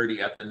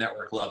security at the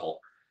network level,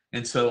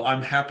 and so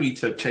I'm happy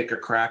to take a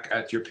crack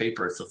at your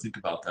paper. So think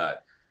about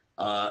that.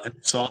 And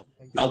so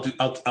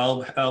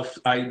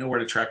I know where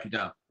to track you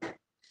down.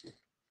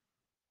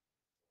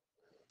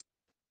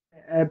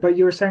 But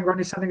you were saying,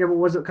 Ronnie, something about,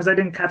 was it, because I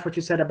didn't catch what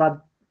you said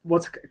about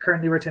what's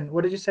currently written.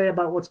 What did you say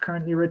about what's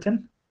currently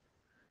written?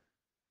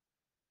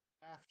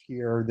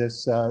 Here,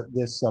 this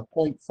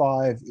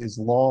 0.5 is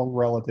long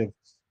relative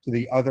to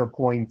the other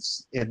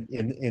points in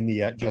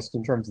the just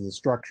in terms of the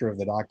structure of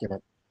the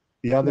document.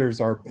 The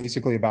others are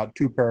basically about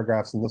 2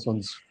 paragraphs, and this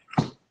one's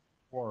 4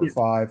 or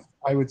 5.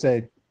 I would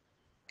say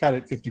cut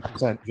it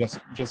 50%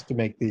 just to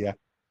make the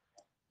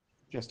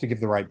just to give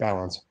the right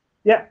balance.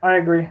 Yeah, I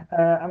agree.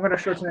 I'm going to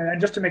shorten it,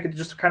 and just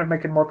to kind of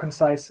make it more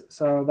concise.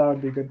 So that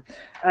would be good.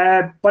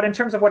 But in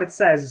terms of what it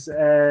says,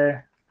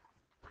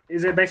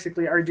 is it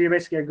basically, or do you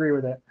basically agree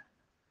with it?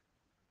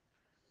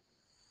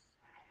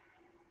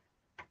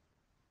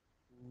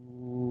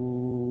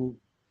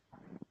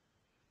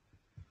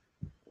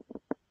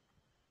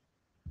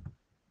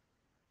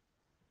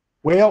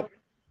 Well,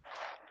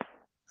 I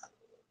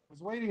was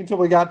waiting until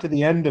we got to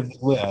the end of the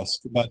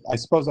list, but I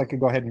suppose I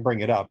could go ahead and bring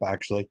it up,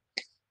 actually.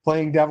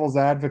 Playing devil's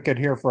advocate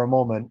here for a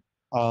moment.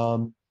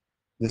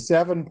 The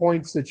 7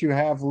 points that you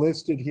have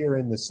listed here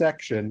in the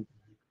section,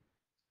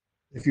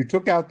 if you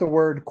took out the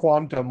word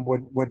quantum,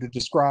 would it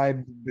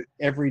describe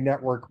every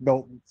network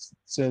built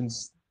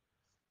since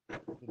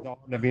the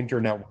dawn of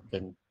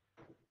internetworking?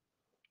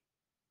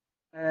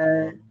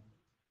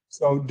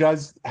 So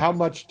how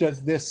much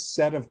does this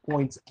set of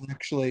points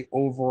actually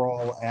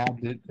overall add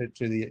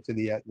to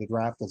the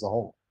draft as a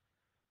whole?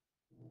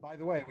 By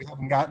the way, we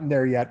haven't gotten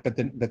there yet, but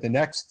the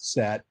next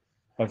set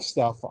of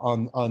stuff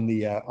on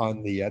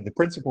the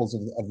principles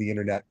of the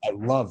internet, I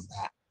love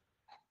that.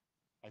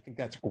 I think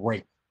that's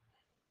great,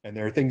 and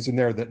there are things in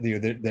there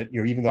that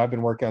even though I've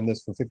been working on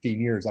this for 15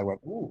 years, I went,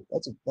 ooh,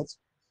 that's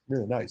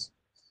really nice,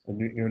 and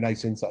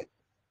nice insight.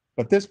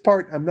 But this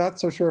part, I'm not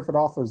so sure if it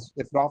offers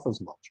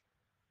much.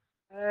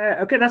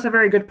 Okay, that's a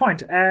very good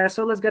point.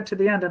 So let's get to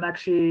the end and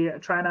actually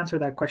try and answer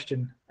that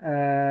question.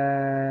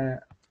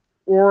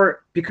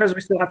 Or because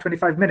we still have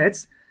 25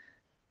 minutes,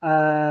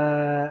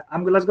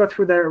 let's go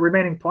through the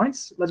remaining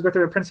points. Let's go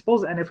through the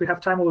principles, and if we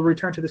have time, we'll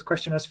return to this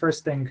question as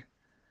first thing,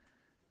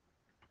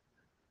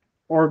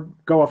 or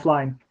go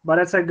offline. But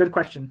that's a good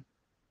question.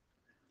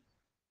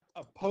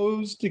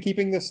 Opposed to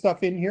keeping this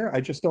stuff in here.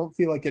 I just don't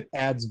feel like it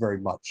adds very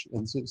much,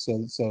 and so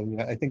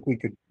I think we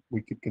could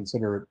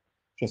consider it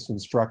just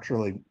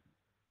structurally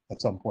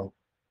at some point.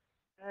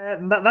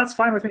 That's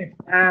fine with me.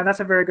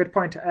 That's a very good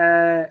point.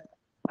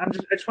 I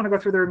just want to go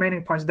through the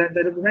remaining points. The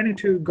remaining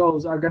two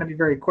goals are going to be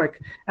very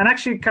quick, and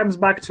actually comes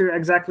back to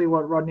exactly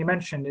what Rodney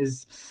mentioned.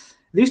 Is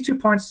these 2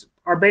 points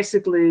are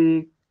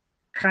basically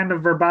kind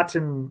of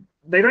verbatim.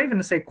 They don't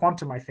even say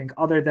quantum, I think,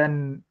 other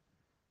than.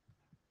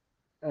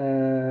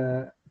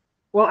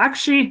 Well,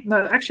 actually,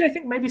 no. Actually, I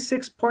think maybe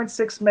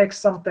 6.6 makes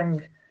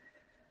something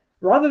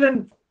rather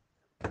than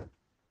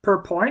per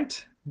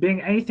point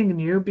being anything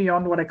new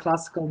beyond what a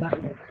classical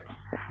network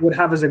would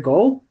have as a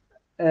goal.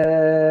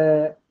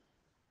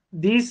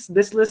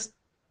 This list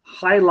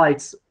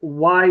highlights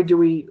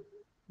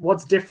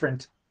what's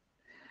different.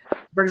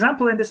 For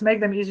example, in this make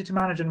them easy to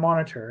manage and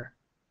monitor,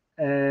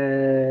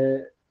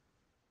 I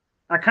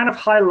kind of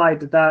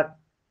highlight that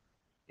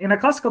in a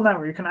classical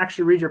network, you can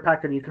actually read your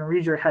packet, you can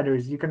read your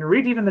headers, you can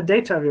read even the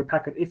data of your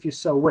packet if you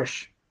so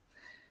wish.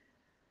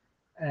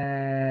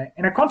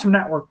 In a quantum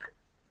network,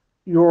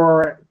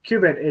 your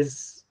qubit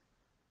is,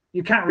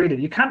 you can't read it.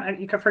 You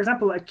can, for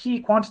example, a key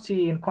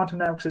quantity in quantum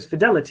networks is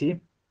fidelity,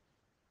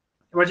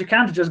 but you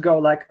can't just go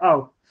like,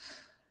 oh,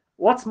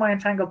 what's my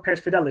entangled pair's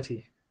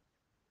fidelity?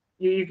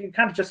 You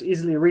can't just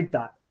easily read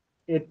that.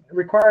 It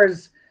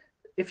requires,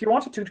 if you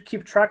wanted to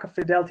keep track of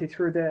fidelity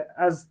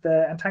as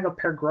the entangled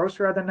pair grows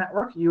throughout the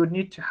network, you would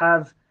need to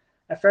have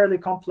a fairly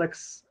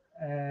complex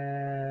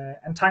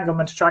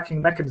entanglement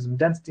tracking mechanism,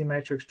 density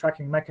matrix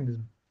tracking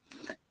mechanism.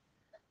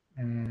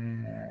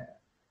 And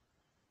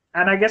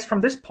I guess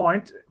from this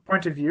point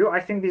of view, I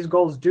think these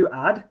goals do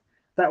add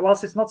that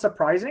whilst it's not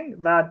surprising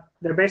that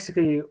they're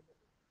basically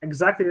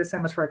exactly the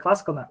same as for a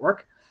classical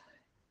network,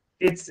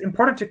 it's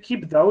important to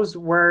keep those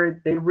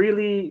where they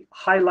really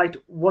highlight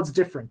what's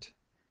different.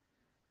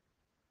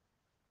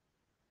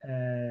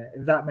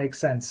 If that makes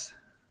sense.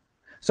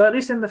 So at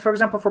least for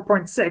example, for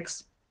point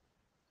 6,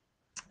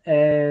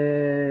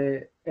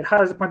 it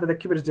highlights the point that the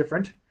qubit is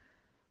different.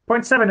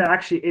 Point 7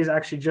 is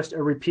actually just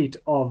a repeat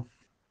of,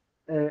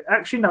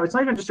 actually no, it's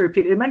not even just a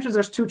repeat. It mentions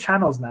there's 2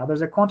 channels now.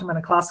 There's a quantum and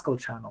a classical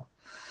channel.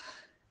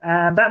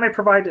 And that may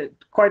provide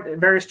quite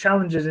various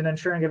challenges in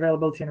ensuring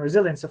availability and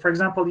resilience. So for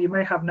example, you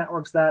may have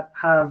networks that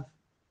have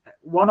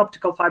one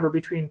optical fiber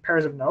between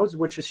pairs of nodes,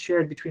 which is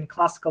shared between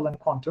classical and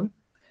quantum.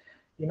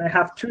 You may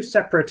have 2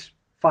 separate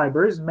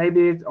fibers,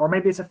 maybe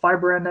it's a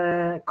fiber and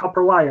a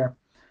copper wire.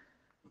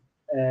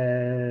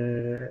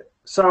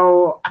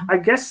 So I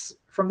guess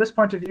from this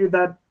point of view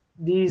that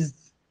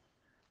these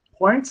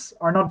points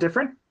are not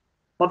different,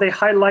 but they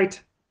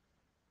highlight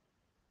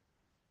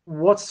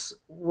what's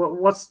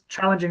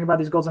challenging about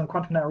these goals on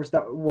quantum networks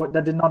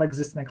that did not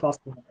exist in a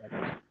classical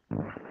network.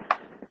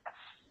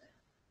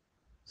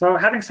 So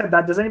having said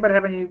that, does anybody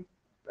have any,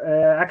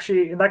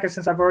 actually in that case,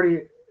 since I've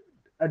already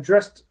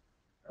addressed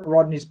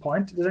Rodney's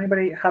point, does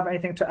anybody have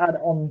anything to add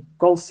on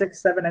goals 6,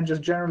 7, and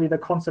just generally the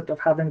concept of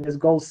having this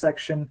goals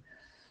section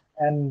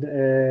and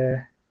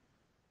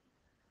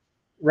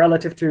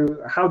relative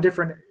to how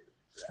different,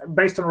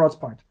 based on Rod's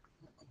point?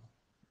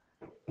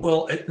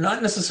 Well,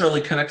 not necessarily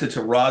connected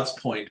to Rod's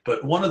point,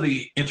 but one of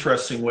the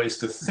interesting ways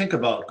to think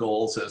about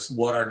goals is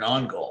what are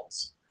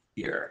non-goals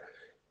here,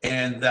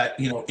 and that,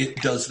 you know, it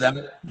does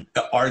that.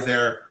 Are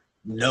there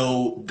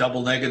no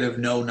double negative,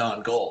 no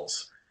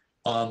non-goals,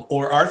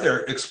 or are there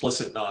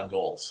explicit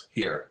non-goals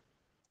here?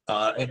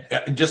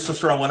 And just to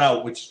throw one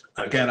out, which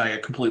again I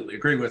completely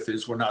agree with,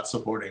 is we're not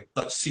supporting.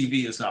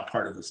 CV is not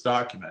part of this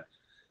document,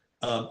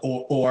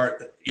 or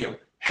you know,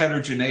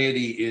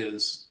 heterogeneity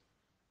is.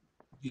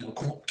 You know,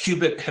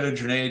 qubit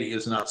heterogeneity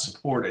is not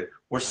supported,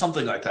 or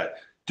something like that.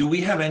 Do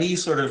we have any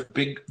sort of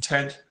big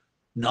tent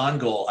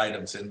non-goal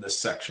items in this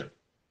section?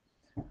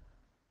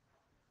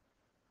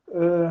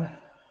 Good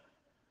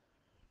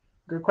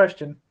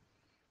question.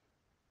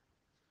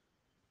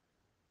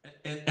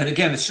 And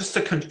again, it's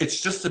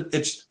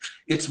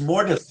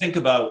more to think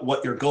about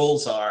what your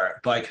goals are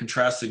by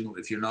contrasting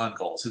with your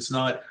non-goals. It's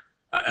not.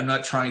 I'm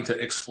not trying to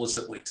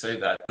explicitly say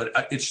that, but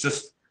it's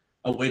just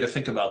a way to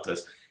think about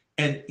this.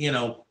 And you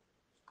know.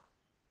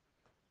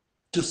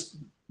 Just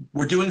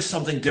we're doing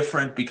something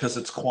different because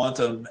it's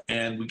quantum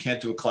and we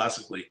can't do it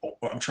classically, or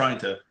I'm trying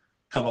to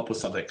come up with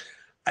something.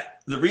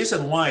 The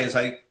reason why is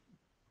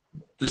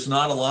there's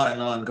not a lot of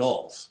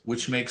non-goals,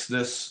 which makes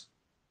this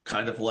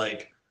kind of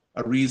like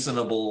a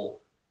reasonable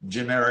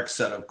generic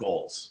set of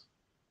goals.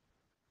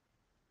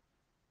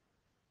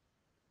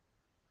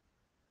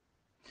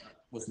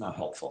 Was not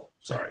helpful,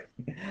 sorry.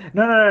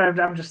 No,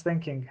 I'm just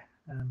thinking.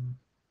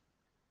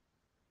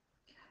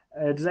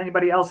 Does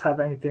anybody else have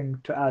anything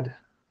to add?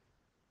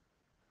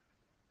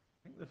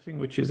 The thing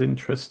which is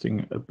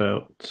interesting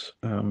about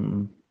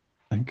I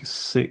think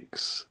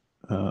 6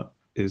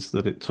 is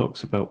that it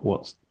talks about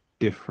what's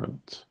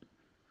different,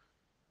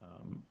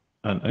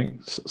 and I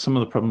think some of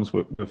the problems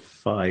with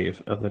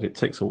 5 are that it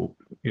takes the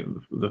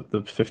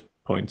 5th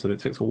point, that it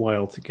takes a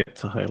while to get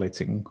to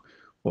highlighting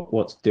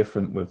what's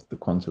different with the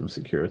quantum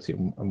security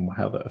and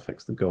how that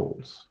affects the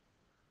goals.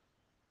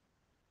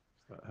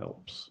 That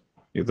helps.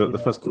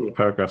 The first couple of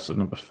paragraphs of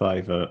number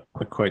 5 are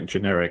quite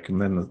generic, and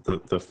then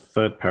the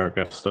 3rd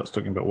paragraph starts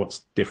talking about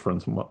what's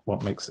different and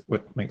what makes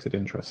it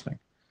interesting.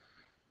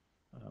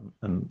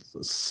 And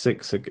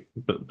 6,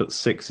 but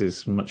 6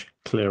 is much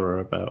clearer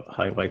about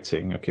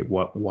highlighting, okay,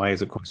 why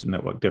is a quantum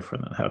network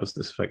different and how does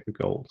this affect the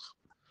goals?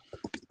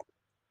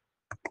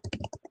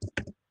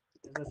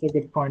 That's a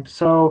good point.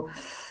 So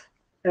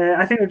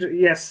I think,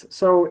 yes,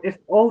 so if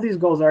all these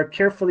goals are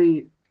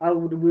carefully,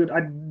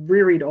 I'd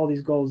reread all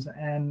these goals,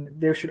 and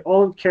they should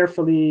all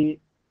carefully,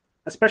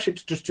 especially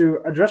just to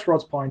address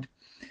Rod's point,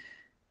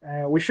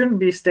 we shouldn't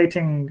be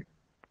stating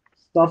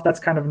stuff that's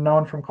kind of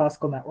known from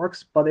classical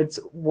networks, but it's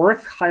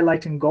worth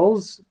highlighting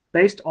goals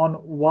based on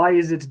why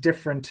is it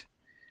different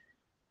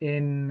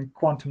in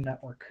quantum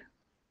network.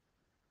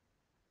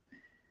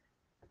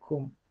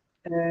 Cool.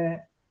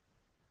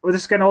 Well,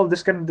 this kind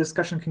of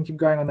discussion can keep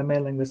going on the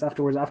mailing list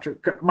afterwards.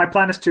 My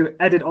plan is to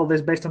edit all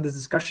this based on this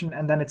discussion,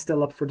 and then it's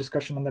still up for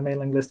discussion on the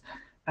mailing list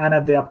and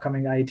at the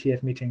upcoming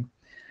IETF meeting.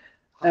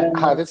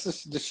 Hi, this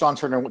is just Sean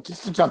Turner.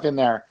 Just to jump in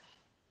there,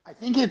 I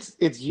think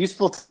it's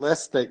useful to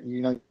list that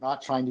you're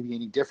not trying to be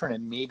any different,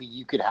 and maybe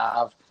you could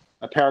have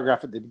a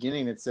paragraph at the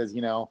beginning that says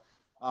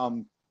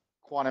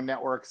quantum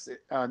networks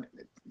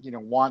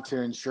want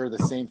to ensure the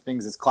same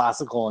things as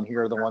classical, and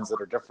here are the ones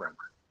that are different.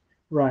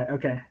 Right.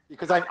 Okay.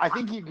 Because I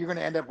think you're going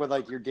to end up with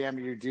like you're damned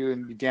if you do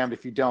and you're damned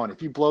if you don't.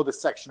 If you blow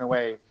this section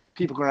away,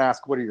 people are going to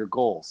ask, what are your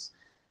goals,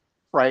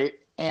 right?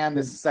 And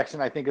this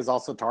section, I think, is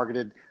also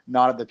targeted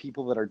not at the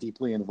people that are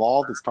deeply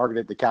involved. It's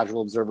targeted at the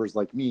casual observers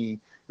like me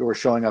who are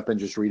showing up and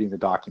just reading the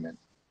document.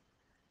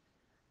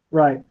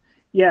 Right.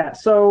 Yeah.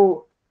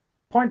 So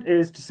point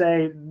is to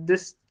say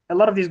a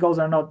lot of these goals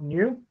are not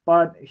new,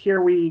 but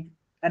here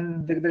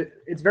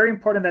it's very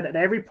important that at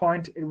every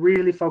point it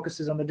really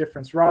focuses on the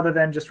difference rather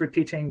than just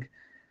repeating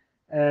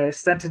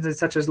sentences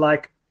such as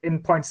like in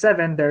point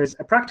 7, there's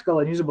a practical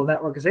and usable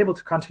network is able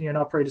to continue and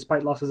operate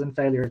despite losses and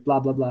failures, blah,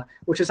 blah, blah,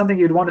 which is something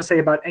you'd want to say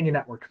about any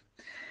network.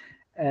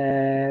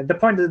 The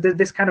point that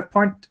this kind of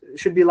point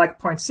should be like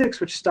point 6,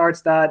 which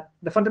starts that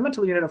the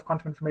fundamental unit of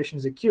quantum information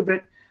is a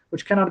qubit,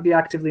 which cannot be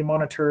actively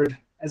monitored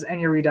as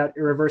any readout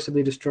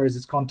irreversibly destroys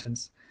its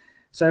contents.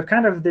 So if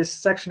kind of this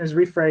section is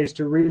rephrased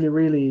to really,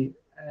 really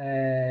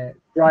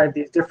drive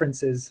these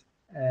differences,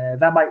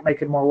 that might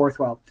make it more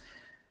worthwhile.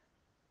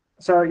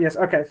 So yes,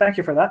 okay, thank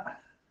you for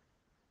that.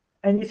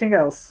 Anything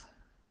else?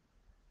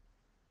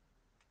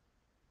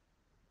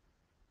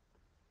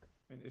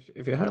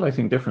 If you're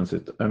highlighting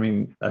differences, I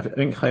mean, I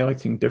think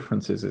highlighting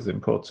differences is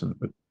important,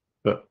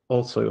 but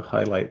also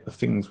highlight the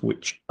things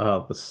which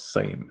are the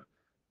same.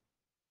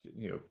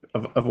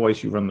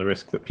 Otherwise you run the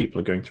risk that people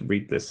are going to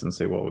read this and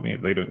say, well,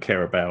 they don't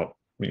care about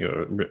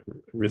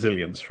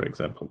resilience, for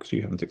example, because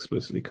you haven't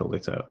explicitly called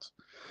it out.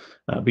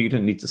 But you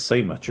don't need to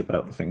say much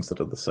about the things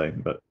that are the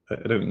same, but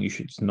I don't think you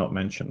should just not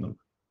mention them.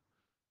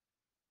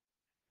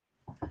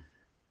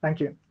 Thank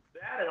you.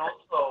 That, and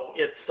also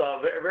it's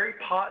very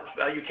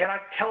you cannot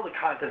tell the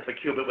contents of a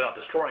qubit without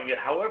destroying it.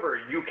 However,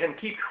 you can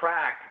keep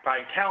track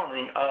by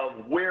counting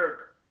of where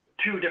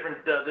the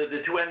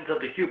two ends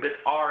of the qubit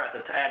are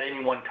at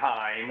any one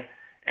time,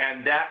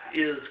 and that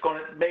is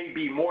may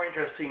be more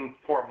interesting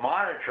for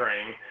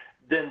monitoring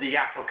than the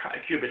actual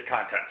qubit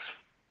contents.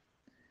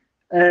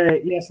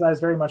 Yes, that is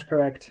very much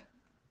correct.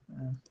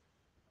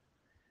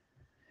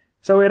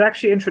 So it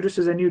actually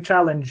introduces a new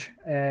challenge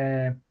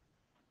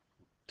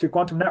to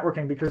quantum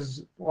networking,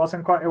 because whilst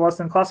in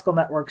classical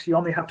networks, you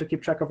only have to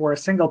keep track of where a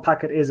single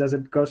packet is as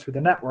it goes through the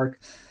network.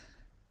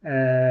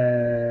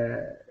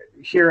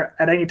 Here,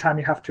 at any time,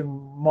 you have to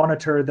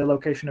monitor the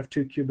location of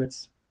 2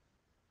 qubits.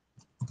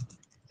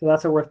 So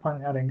that's a worth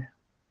pointing out.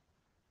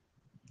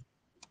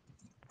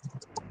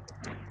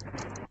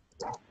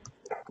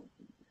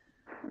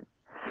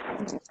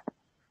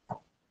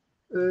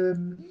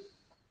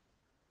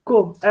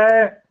 Cool.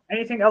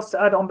 Anything else to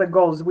add on the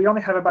goals? We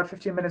only have about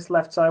 15 minutes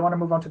left, so I want to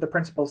move on to the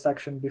principles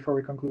section before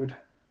we conclude.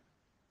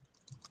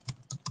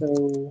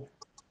 So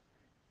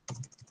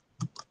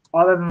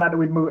other than that,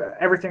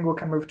 everything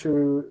can move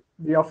to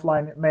the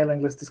offline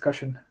mailing list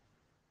discussion.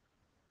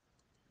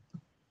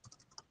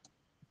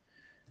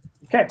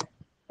 Okay.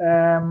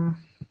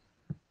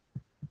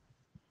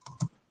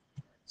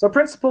 So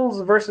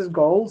principles versus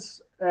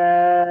goals.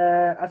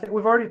 I think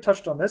we've already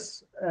touched on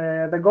this.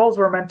 The goals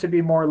were meant to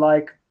be more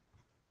like,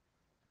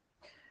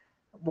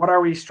 what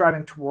are we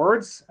striving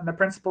towards? And the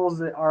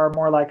principles are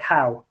more like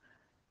how.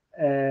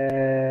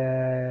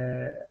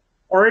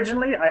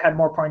 Originally, I had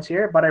more points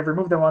here, but I've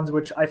removed the ones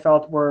which I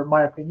felt were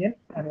my opinion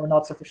and were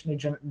not sufficiently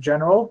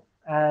general,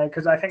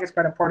 because I think it's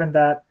quite important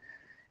that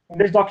in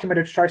this document,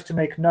 it tries to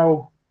make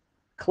no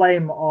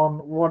claim on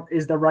what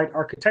is the right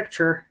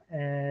architecture.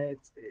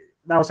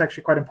 That was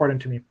actually quite important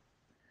to me.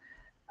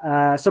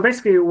 So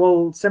basically,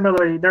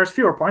 there's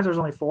fewer points, there's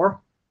only 4,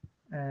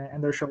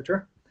 and they're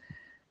shorter.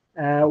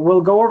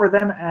 We'll go over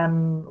them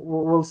and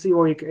we'll see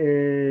what we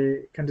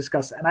can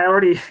discuss. And I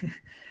already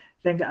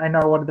think I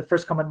know what the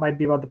first comment might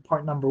be about the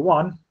point number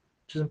 1,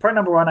 which is in point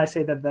number 1, I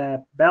say that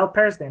the Bell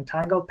pairs, the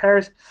entangled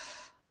pairs,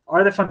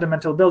 are the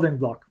fundamental building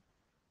block.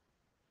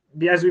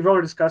 As we've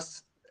already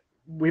discussed,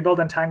 we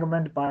build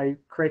entanglement by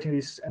creating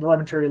these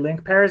elementary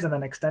link pairs and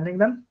then extending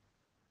them.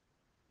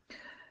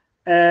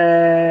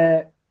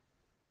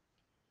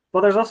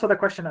 But there's also the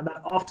question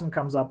that often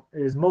comes up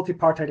is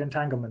multipartite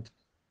entanglement.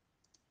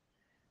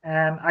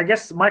 And I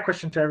guess my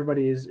question to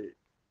everybody is,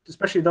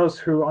 especially those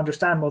who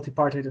understand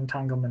multipartite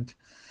entanglement,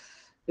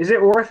 is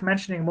it worth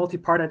mentioning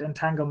multipartite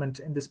entanglement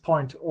in this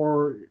point,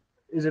 or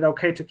is it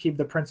okay to keep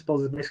the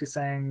principles as basically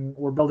saying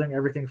we're building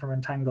everything from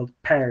entangled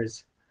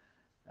pairs,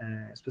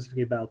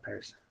 specifically Bell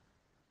pairs?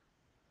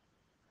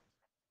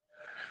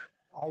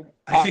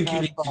 I think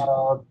you need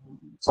to,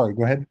 sorry,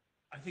 go ahead.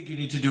 I think you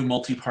need to do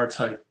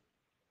multipartite.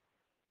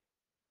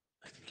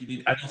 I think you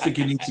need. I don't think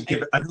you need to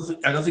give. I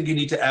don't think you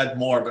need to add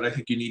more, but I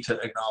think you need to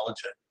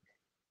acknowledge it.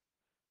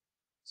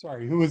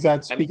 Sorry, who was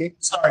that speaking?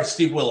 Sorry,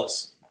 Steve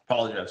Willis.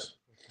 Apologize.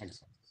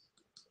 Thanks.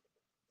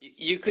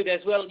 You could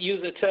as well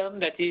use a term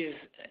that is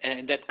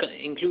that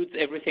includes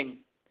everything,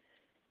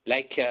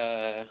 like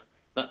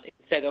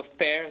instead of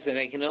pairs,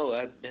 like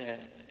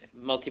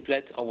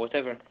multiplet or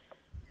whatever.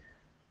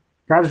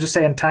 Perhaps just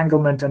say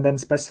entanglement and then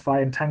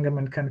specify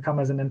entanglement can come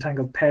as an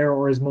entangled pair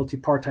or as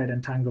multipartite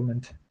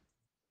entanglement.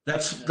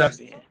 That's.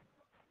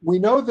 We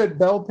know that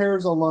Bell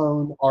pairs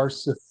alone are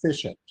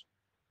sufficient.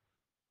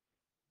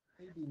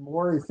 Maybe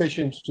more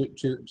efficient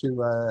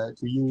to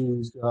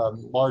use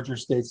larger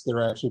states that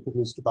are actually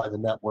produced by the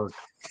network.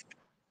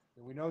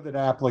 And we know that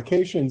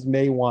applications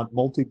may want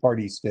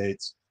multi-party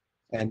states,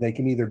 and they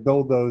can either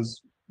build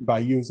those by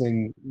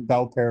using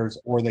Bell pairs,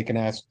 or they can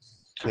ask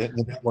the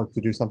network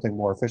to do something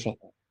more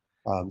efficiently.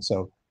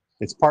 So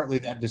it's partly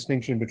that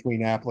distinction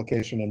between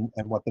application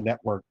and what the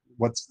network,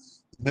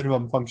 what's the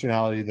minimum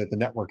functionality that the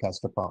network has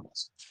to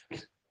promise.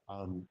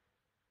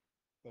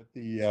 But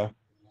the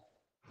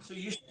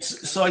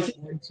so I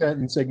think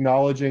sentence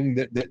acknowledging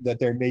that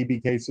there may be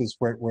cases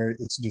where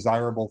it's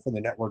desirable for the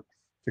network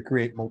to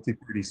create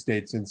multi-party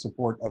states in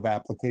support of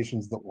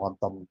applications that want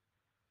them.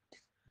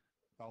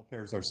 Bell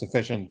pairs are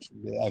sufficient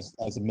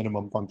as a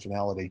minimum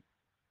functionality.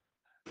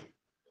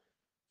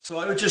 So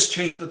I would just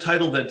change the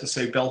title then to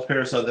say Bell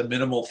pairs are the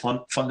minimal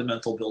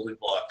fundamental building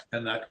block,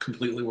 and that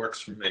completely works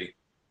for me.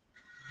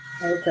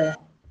 Okay.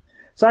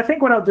 So I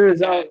think what I'll do is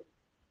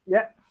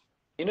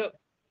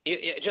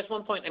just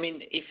one point. I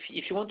mean, if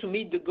you want to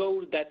meet the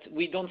goal that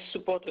we don't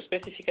support a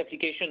specific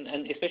application,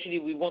 and especially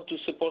we want to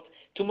support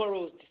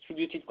tomorrow's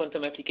distributed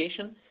quantum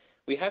application,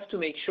 we have to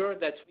make sure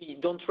that we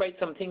don't write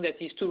something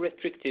that is too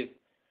restrictive.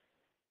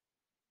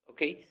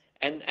 Okay.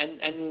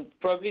 And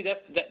probably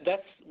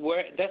that's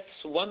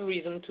one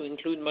reason to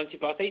include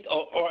multipartite,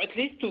 or at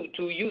least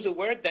to use a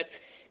word that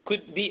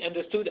could be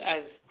understood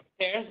as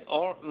pairs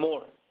or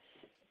more.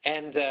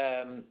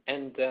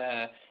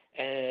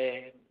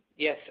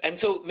 Yes, and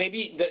so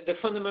maybe the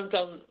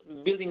fundamental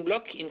building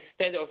block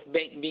instead of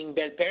being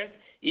Bell pairs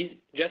is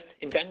just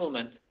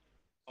entanglement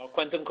or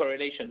quantum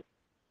correlation.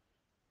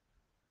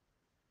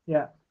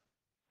 Yeah.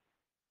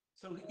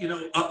 So,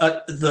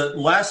 the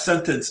last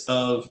sentence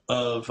of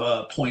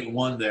point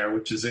 1 there,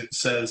 which is it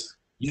says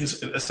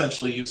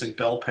essentially using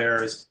Bell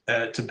pairs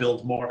to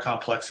build more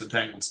complex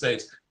entangled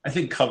states, I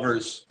think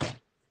covers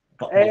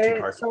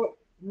multipartite. So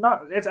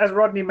it's as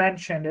Rodney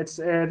mentioned, this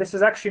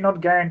is actually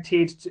not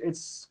guaranteed.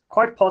 It's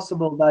quite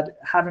possible that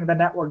having the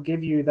network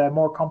give you the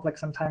more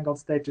complex entangled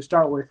state to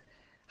start with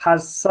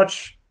has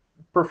such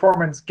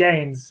performance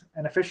gains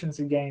and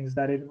efficiency gains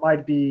that it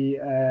might be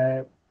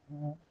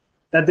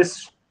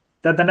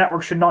that the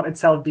network should not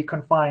itself be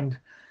confined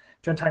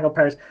to entangled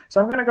pairs.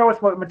 So I'm going to go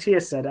with what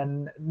Matthias said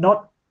and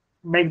not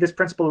make this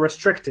principle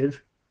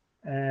restrictive,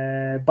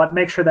 but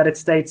make sure that it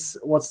states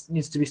what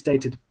needs to be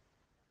stated.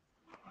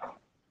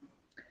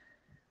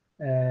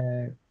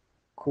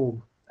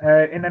 Cool.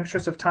 In the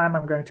interest of time,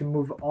 I'm going to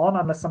move on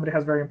unless somebody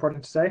has very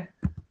important to say.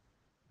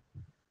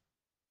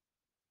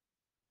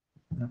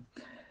 No.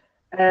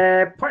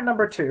 Point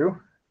number 2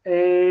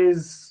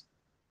 is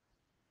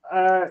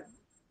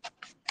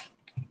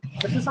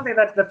this is something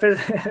that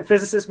the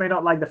physicists may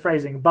not like the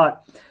phrasing,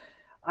 but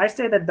I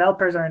say that Bell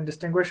pairs are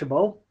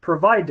indistinguishable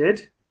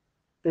provided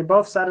they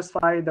both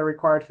satisfy the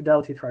required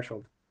fidelity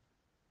threshold.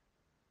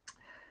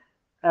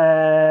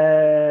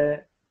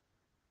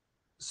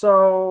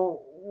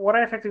 So what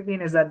I effectively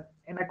mean is that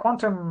in a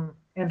quantum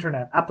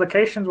internet,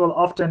 applications will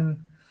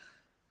often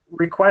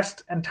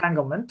request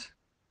entanglement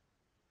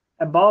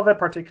above a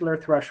particular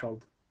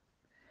threshold.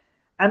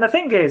 And the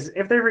thing is,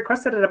 if they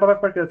requested it above a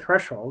particular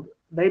threshold,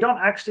 they don't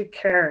actually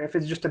care if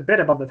it's just a bit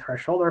above the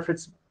threshold or if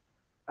it's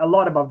a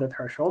lot above the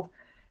threshold.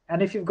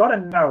 And if you've got a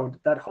node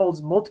that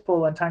holds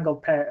multiple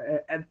entangled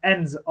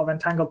ends of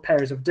entangled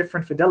pairs of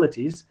different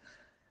fidelities,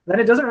 then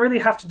it doesn't really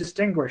have to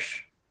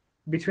distinguish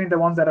between the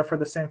ones that are for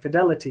the same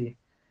fidelity.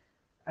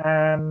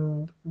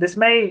 And this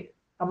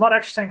I'm not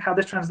actually saying how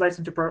this translates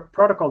into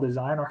protocol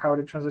design or how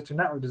it translates to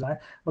network design,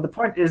 but the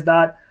point is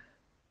that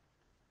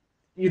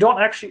you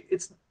don't actually,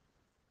 it's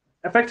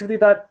effectively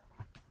that's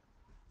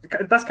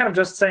kind of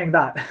just saying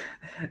that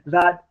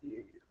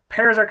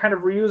pairs are kind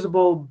of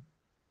reusable,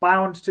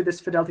 bound to this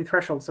fidelity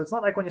threshold. So it's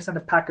not like when you send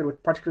a packet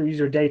with particular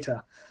user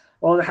data,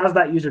 well, it has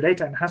that user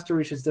data and has to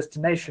reach its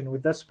destination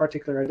with this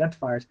particular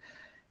identifiers.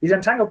 These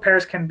entangled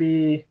pairs can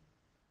be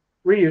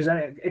reused,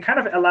 and it kind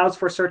of allows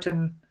for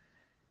certain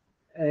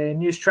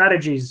new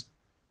strategies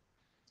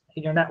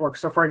in your network.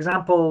 So for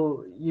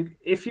example,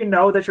 if you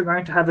know that you're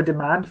going to have a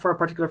demand for a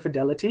particular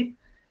fidelity,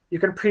 you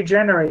can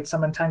pre-generate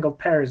some entangled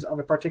pairs of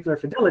a particular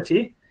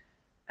fidelity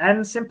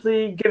and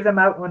simply give them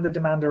out when the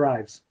demand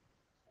arrives.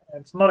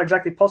 It's not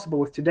exactly possible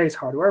with today's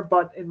hardware,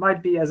 but it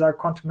might be as our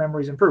quantum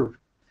memories improve.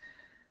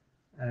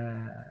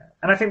 And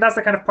I think that's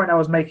the kind of point I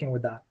was making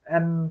with that.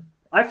 And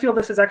I feel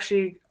this is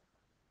actually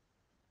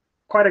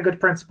quite a good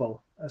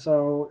principle.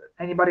 So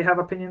anybody have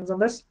opinions on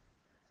this?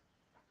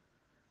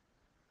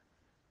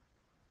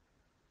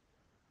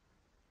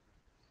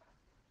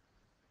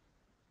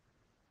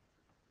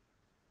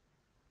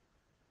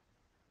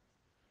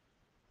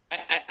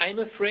 I'm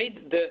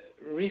afraid the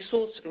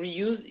resource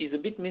reuse is a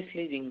bit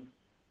misleading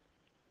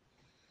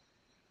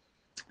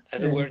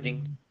as a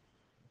wording.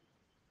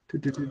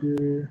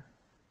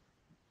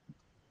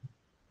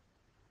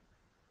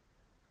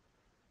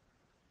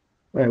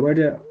 Wait, where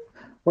did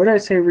I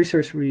say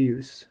resource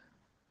reuse?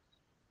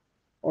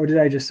 Or did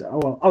I just,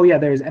 oh yeah,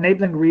 there's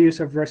enabling reuse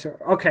of resource.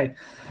 Okay,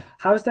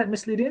 how is that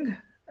misleading?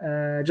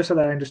 Just so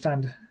that I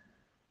understand.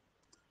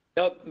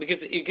 No, because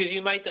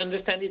you might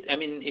understand it. I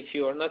mean, if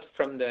you are not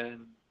from the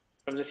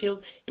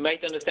field, you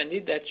might understand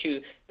it that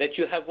you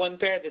have one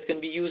pair that can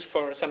be used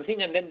for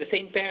something, and then the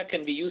same pair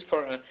can be used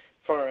for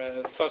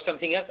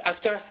something else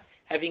after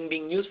having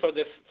been used for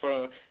the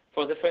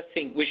first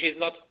thing, which is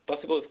not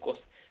possible, of course.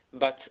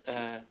 But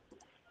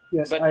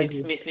yes, but I it's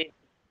agree. misleading.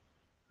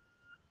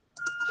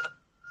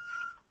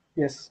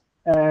 Yes,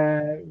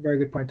 very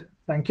good point.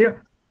 Thank you.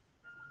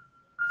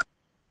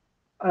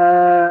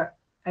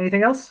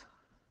 Anything else?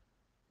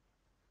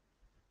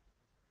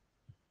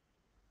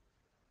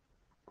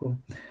 Cool.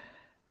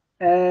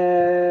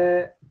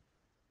 The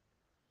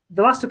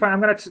last two points,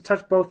 I'm going to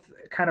touch both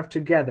kind of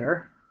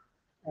together.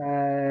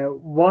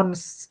 One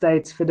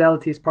states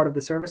fidelity is part of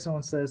the service, and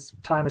one says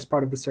time is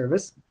part of the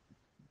service.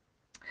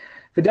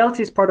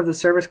 Fidelity is part of the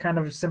service kind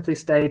of simply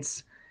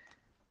states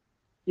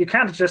you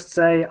can't just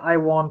say I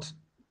want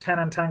 10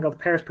 entangled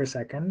pairs per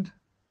second,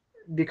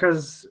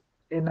 because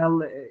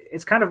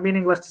it's kind of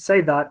meaningless to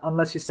say that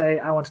unless you say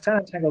I want 10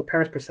 entangled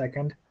pairs per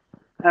second,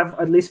 have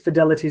at least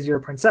fidelity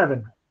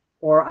 0.7,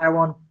 or I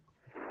want,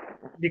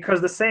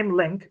 because the same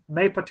link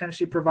may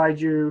potentially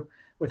provide you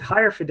with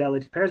higher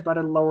fidelity pairs but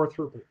at a lower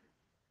throughput.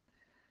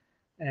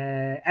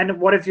 And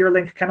what if your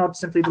link cannot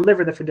simply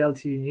deliver the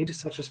fidelity you need,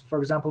 such as, for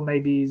example,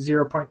 maybe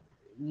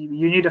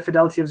you need a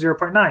fidelity of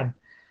 0.9.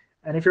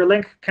 And if your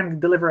link can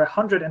deliver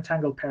 100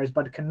 entangled pairs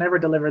but can never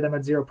deliver them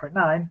at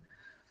 0.9,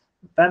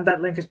 then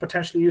that link is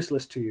potentially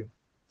useless to you.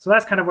 So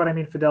that's kind of what I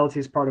mean fidelity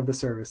is part of the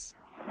service.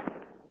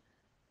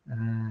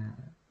 And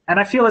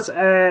I feel it's...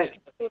 so,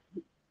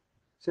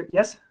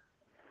 yes?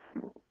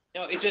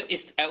 No,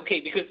 it's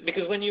okay,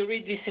 because when you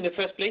read this in the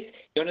first place,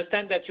 you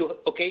understand that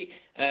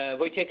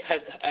Wojciech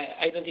has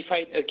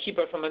identified a key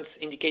performance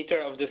indicator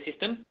of the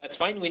system. That's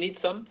fine, we need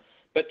some,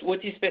 but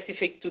what is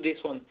specific to this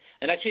one?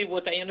 And actually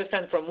what I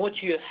understand from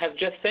what you have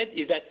just said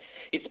is that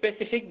it's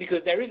specific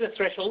because there is a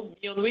threshold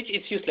beyond which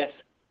it's useless.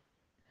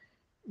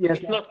 Yes.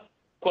 It's not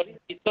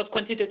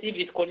quantitative,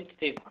 it's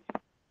qualitative.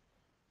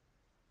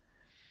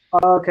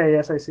 Okay,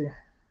 yes, I see.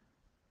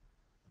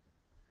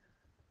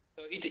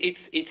 So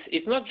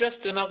it's not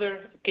just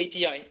another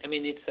KPI. I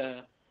mean, it's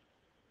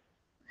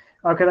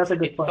okay, that's a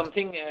good point.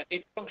 Something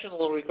it's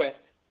functional request.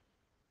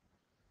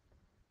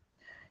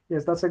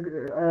 Yes,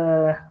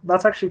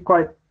 that's actually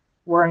quite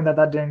worrying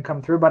that didn't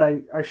come through, but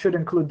I should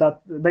include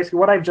that. Basically,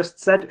 what I've just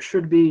said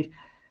should be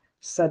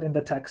said in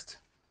the text.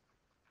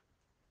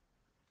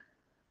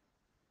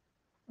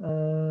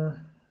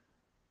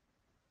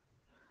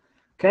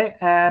 Okay,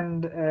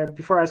 and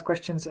before I ask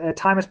questions,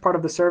 time is part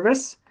of the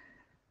service.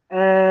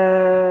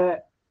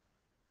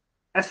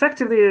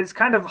 Effectively, it's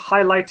kind of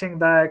highlighting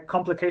the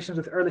complications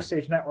with early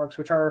stage networks,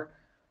 which are,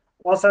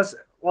 whilst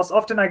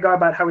often I go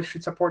about how we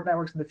should support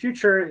networks in the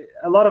future,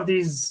 a lot of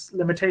these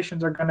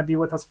limitations are going to be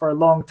with us for a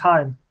long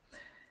time.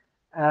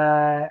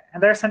 And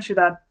they're essentially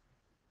that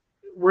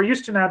we're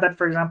used to now that,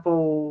 for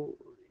example,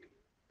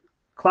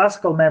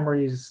 classical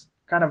memories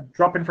kind of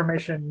drop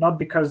information not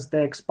because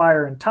they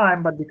expire in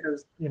time, but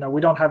because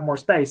we don't have more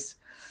space.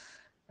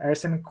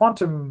 Whereas in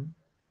quantum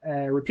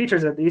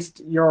repeaters, at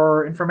least,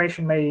 your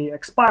information may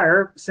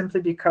expire simply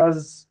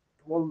because,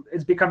 well,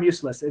 it's become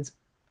useless. It's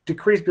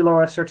decreased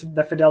below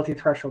the fidelity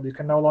threshold. You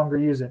can no longer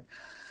use it.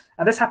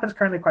 And this happens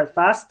currently quite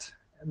fast.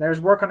 And there's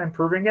work on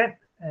improving it.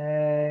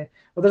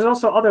 But there's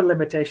also other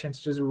limitations,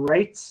 such as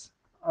rates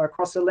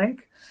across the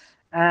link.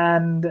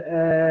 And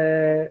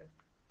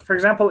for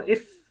example,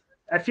 if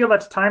I feel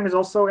that time is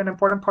also an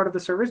important part of the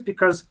service,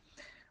 because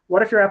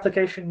what if your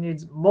application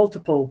needs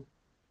multiple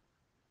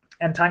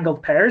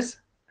entangled pairs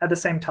at the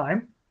same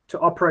time to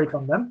operate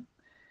on them?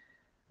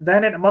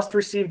 Then it must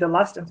receive the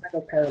last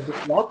entangled pair of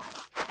this block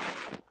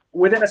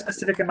within a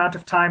specific amount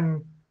of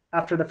time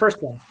after the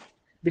first one,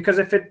 because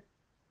it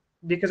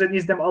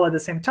needs them all at the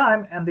same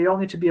time, and they all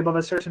need to be above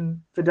a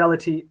certain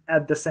fidelity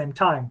at the same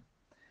time.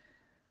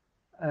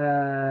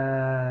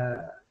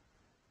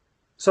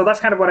 So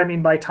that's kind of what I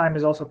mean by time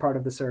is also part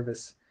of the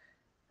service.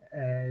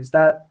 is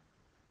that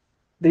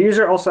the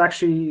user also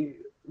actually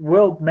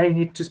may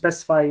need to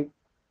specify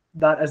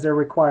that as their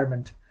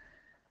requirement,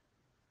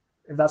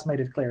 if that's made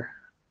it clear.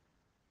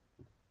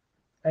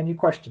 Any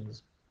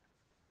questions?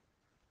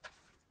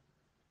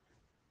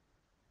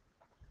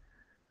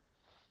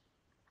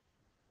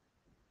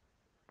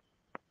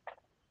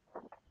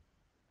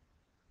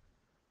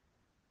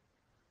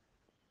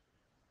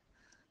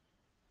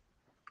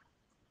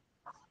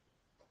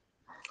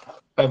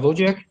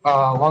 Wojciech,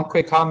 one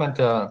quick comment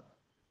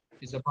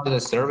is about the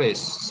service.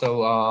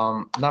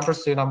 So number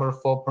 3, number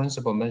 4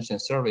 principle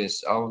mentioned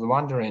service. I was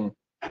wondering,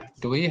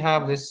 do we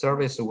have this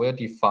service well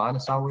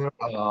defined somewhere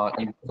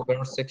in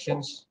program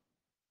sections?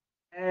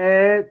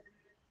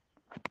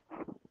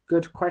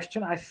 Good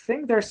question. I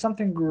think there's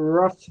something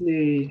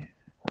roughly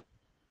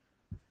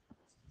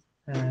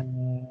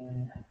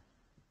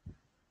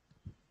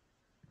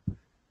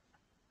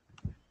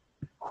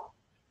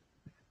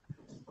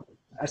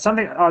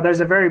something. Oh, there's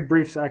a very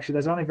brief. Actually,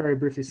 there's only very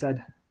briefly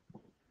said.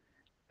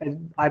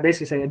 I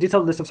basically say a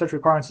detailed list of such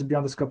requirements is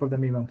beyond the scope of the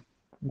memo.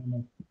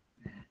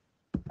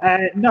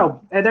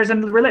 No,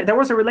 there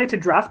was a related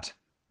draft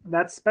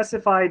that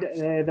specified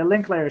the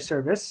link layer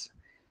service.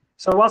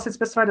 So whilst it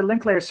specified a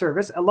link layer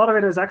service, a lot of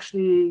it is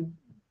actually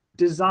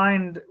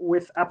designed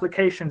with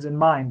applications in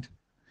mind.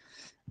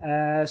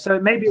 So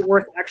it may be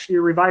worth actually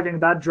reviving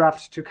that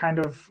draft to kind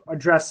of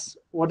address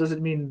what does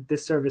it mean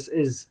this service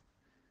is,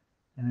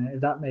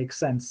 if that makes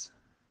sense.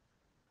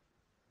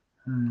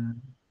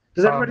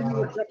 Does everybody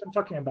know what draft I'm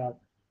talking about?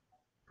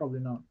 Probably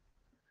not.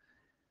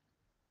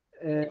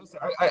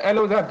 I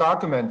know that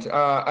document.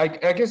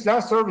 I guess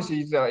that service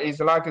is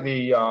like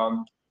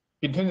the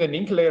between the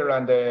link layer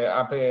and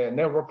the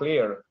network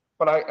layer.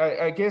 But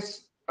I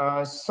guess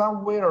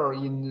somewhere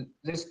in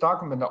this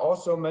document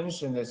also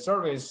mentioned the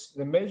service,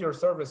 the major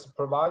service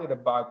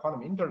provided by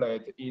Quantum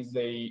Internet is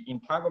the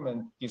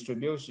entanglement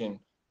distribution.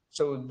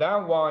 So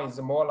that one is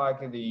more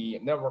like the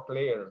network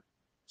layer.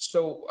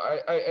 So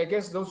I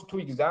guess those two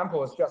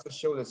examples just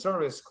show the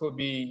service could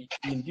be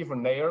in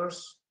different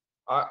layers.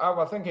 I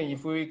was thinking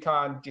if we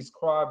can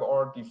describe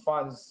or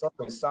define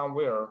service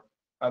somewhere,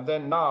 and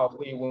then now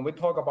when we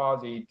talk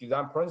about the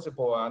design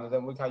principle, and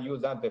then we can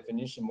use that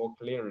definition more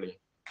clearly.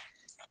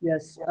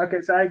 Yes.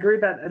 Okay. So I agree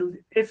that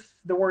if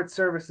the word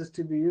service is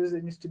to be used,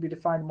 it needs to be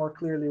defined more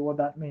clearly what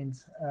that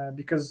means.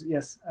 Because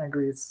yes, I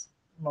agree, it's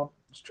not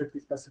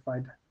strictly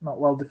specified, not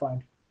well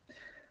defined.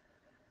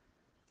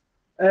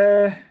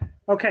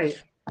 Okay.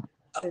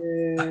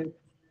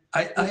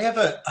 I have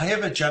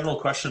a general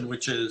question,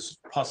 which is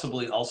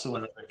possibly also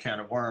another can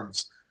of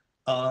worms.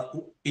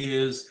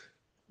 Does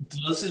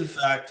in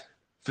fact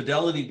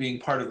fidelity being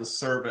part of the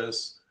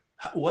service,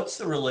 what's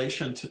the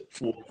relation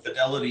for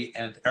fidelity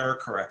and error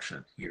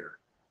correction here?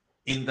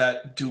 In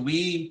that,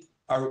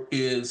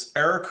 is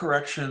error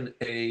correction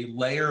a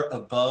layer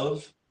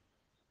above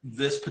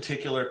this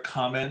particular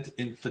comment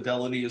in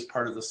fidelity as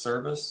part of the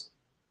service,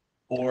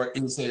 or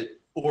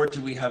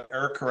do we have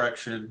error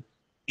correction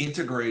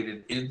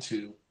integrated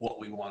into what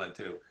we want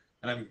to do?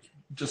 And I'm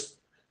just,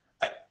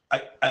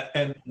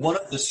 and one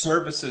of the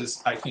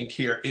services I think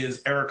here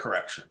is error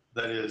correction.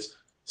 That is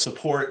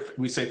support.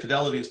 We say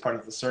fidelity is part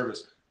of the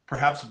service.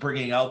 Perhaps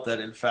bringing out that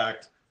in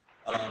fact,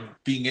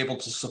 being able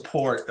to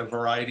support a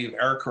variety of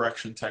error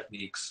correction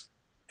techniques.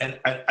 And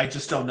I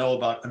just don't know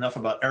enough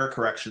about error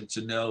correction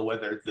to know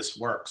whether this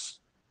works.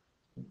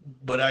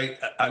 But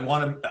I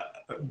want to,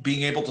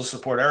 being able to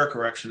support error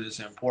correction is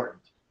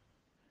important.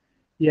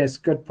 Yes,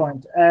 good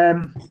point.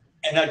 And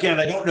again,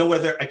 I don't know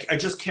whether, I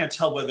just can't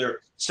tell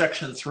whether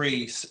section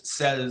 3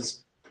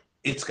 says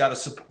it's got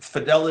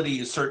fidelity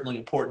is certainly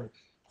important.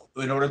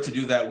 In order to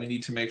do that, we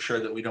need to make sure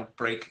that we don't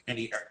break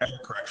any error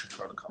correction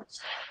protocols.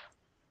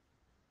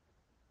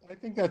 I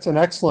think that's an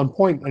excellent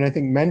point, and I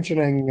think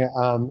mentioning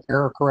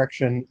error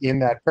correction in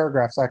that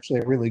paragraph is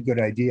actually a really good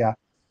idea.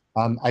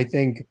 I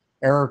think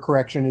error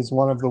correction is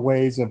one of the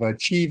ways of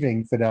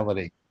achieving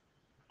fidelity.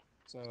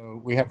 So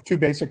we have two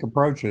basic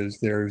approaches.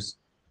 There's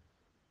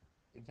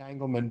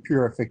entanglement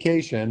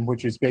purification,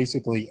 which is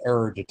basically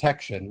error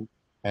detection,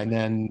 and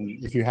then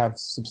if you have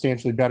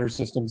substantially better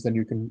systems, then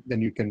you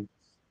can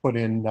put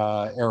in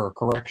error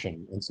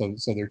correction. And so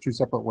there are two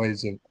separate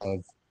ways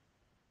of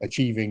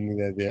achieving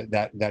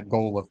that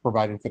goal of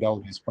providing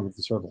fidelity as part of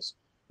the service.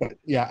 But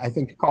yeah, I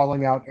think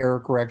calling out error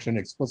correction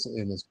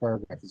explicitly in this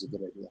paragraph is a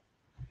good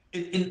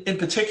idea. In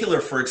particular,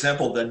 for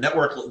example,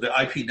 the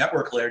IP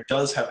network layer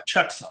does have a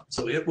checksum,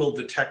 so it will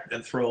detect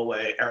and throw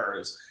away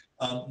errors.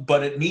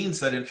 But it means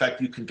that in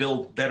fact you can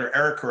build better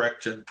error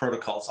correction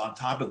protocols on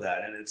top of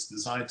that, and it's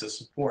designed to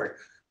support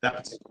that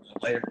particular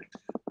layer.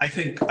 I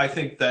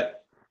think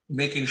that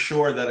making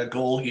sure that a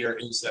goal here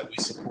is that we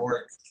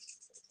support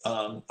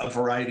a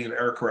variety of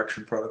error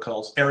correction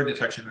protocols, error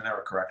detection and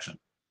error correction.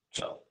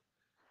 So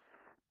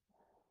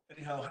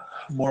anyhow,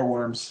 more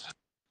worms.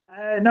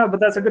 No, but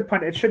that's a good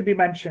point. It should be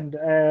mentioned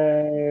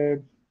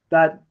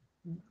that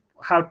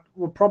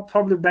we'll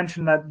probably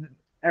mention that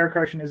error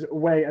correction is a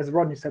way, as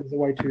Rodney said, is a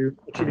way to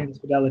achieving this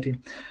fidelity.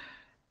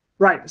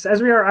 Right. So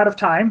as we are out of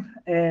time,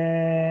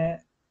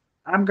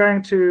 I'm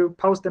going to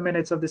post the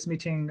minutes of this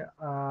meeting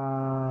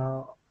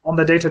on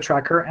the data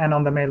tracker and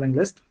on the mailing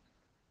list.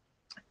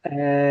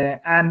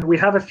 And we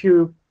have a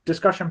few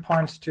discussion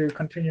points to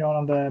continue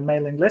on the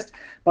mailing list.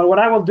 But what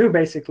I will do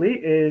basically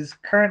is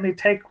currently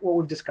take what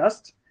we've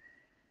discussed,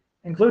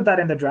 include that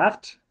in the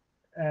draft,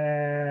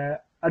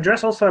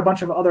 address also a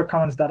bunch of other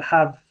comments that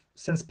have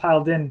since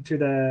piled into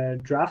the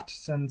draft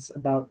since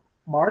about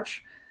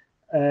March.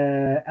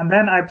 And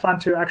then I plan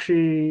to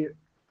actually,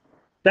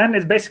 then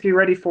it's basically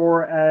ready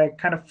for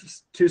kind of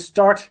to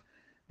start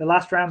the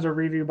last rounds of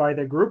review by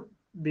the group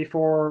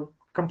before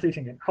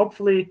completing it.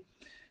 Hopefully,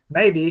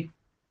 maybe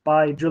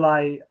by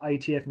July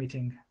IETF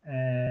meeting,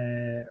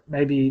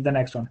 maybe the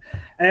next one.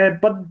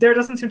 But there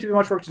doesn't seem to be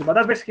much work to do, but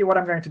that's basically what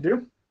I'm going to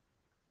do.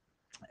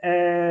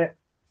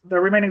 The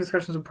remaining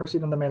discussions will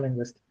proceed on the mailing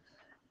list.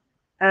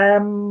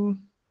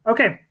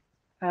 Okay.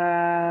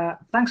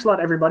 Thanks a lot,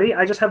 everybody.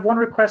 I just have one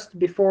request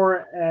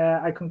before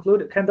I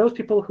conclude. Can those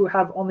people who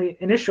have only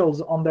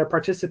initials on their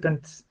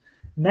participant's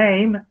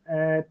name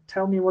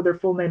tell me what their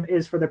full name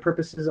is for the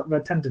purposes of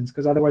attendance?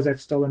 Because otherwise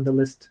I've stolen the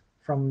list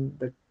from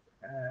the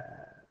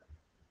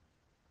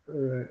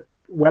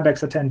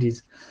WebEx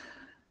attendees.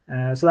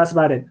 So that's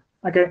about it.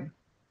 Okay.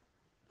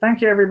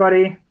 Thank you,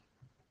 everybody.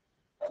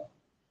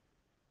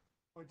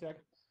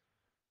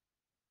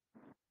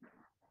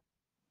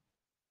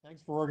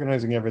 Thanks for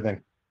organizing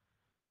everything.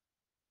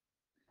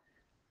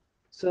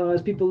 So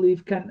as people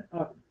leave,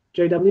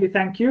 JW,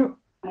 thank you.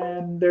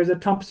 And there's a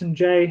Thompson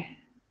J,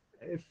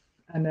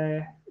 and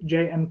a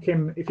J and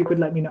Kim, if you could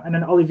let me know, and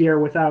an Olivier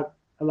without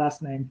a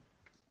last name.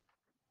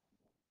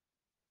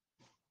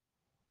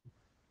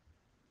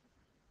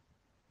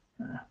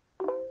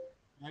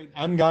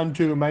 I'm gone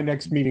too. My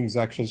next meeting's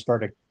actually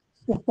starting.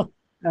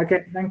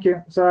 Okay, thank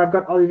you. So I've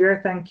got Olivier,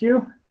 thank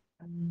you.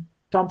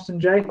 Thompson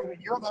J.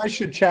 You and I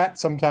should chat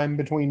sometime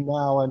between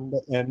now and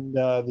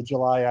the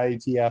July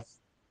IETF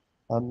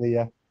on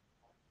the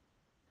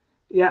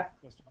yeah,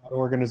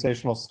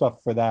 organizational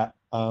stuff for that.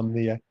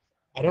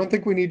 I don't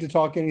think we need to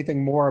talk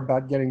anything more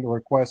about getting the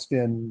request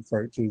in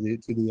for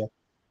the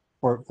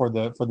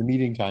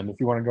meeting time.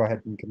 If you want to go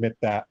ahead and commit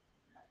that.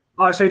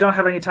 Oh, so you don't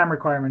have any time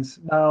requirements?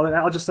 No,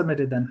 I'll just submit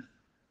it then.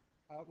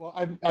 Well,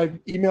 I've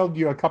emailed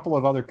you a couple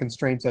of other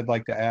constraints I'd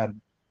like to add.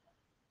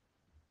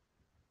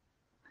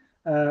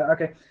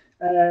 Okay.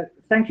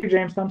 Thank you,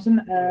 James Thompson.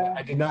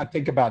 I did not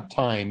think about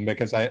time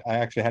because I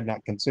actually had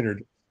not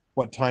considered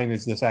what time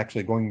is this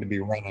actually going to be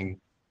running.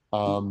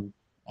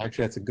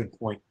 Actually, that's a good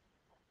point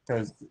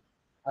because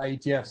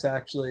IETF's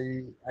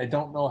actually, I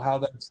don't know how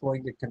that's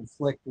going to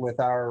conflict with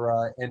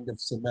our end of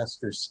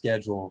semester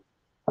schedule,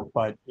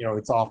 but you know,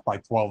 it's off by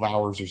 12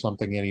 hours or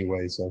something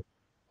anyway, so.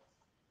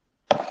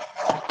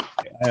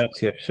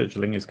 IETF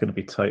scheduling is going to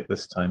be tight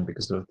this time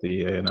because of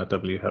the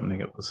ANRW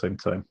happening at the same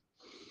time.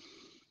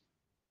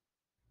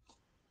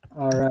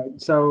 All right,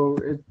 so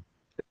the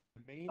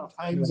main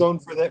time zone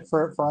for that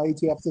for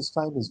IETF this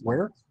time is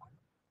where?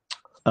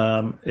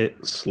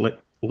 It's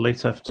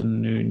late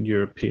afternoon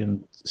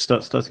European,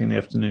 starting in the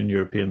afternoon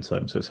European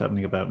time, so it's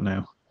happening about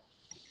now.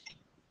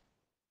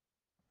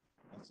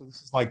 So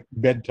this is like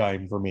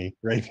bedtime for me,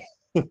 right?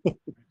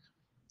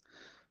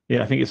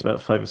 Yeah, I think it's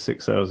about 5 or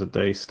 6 hours a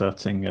day,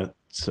 starting at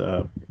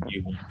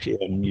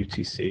PM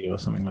UTC or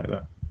something like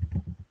that.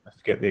 I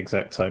forget the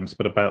exact times,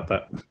 but about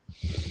that.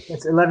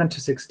 It's 11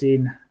 to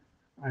 16.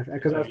 Right,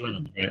 okay,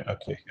 yeah.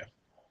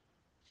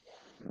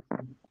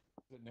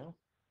 Is it now?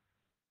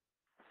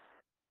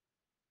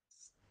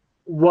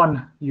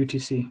 1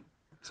 UTC,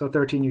 so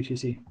 13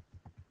 UTC.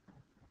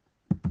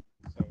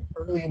 So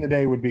early in the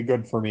day would be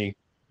good for me.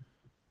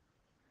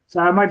 So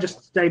I might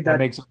just state that. That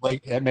makes it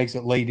late. That makes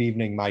it late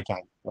evening my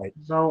time, right?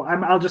 So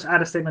I'll just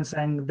add a statement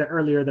saying the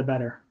earlier the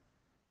better.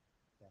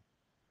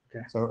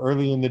 Okay. So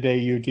early in the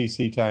day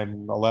UTC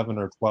time, 11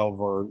 or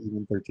 12 or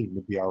even 13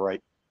 would be all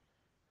right.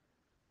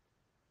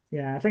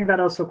 Yeah, I think that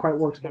also quite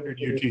works.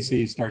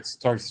 UTC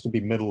starts to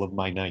be middle of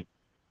my night.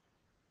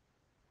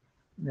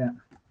 Yeah.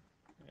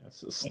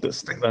 So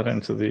stick that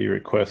into the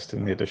request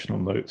in the additional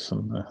notes,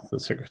 and the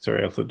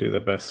secretariat will do their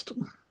best.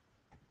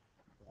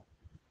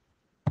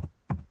 I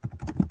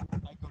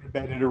go to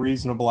bed at a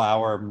reasonable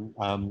hour.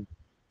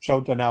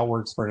 Shota now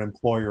works for an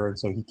employer, and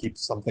so he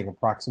keeps something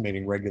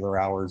approximating regular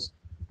hours.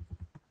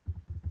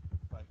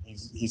 But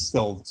he's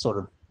still sort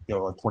of a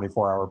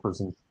 24-hour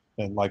person,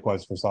 and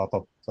likewise for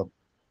Sato. So.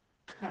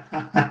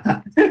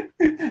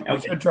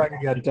 We should try to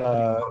get.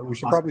 We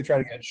should probably try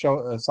to get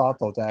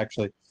Sato to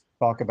actually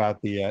talk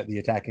about the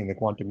attacking the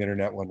quantum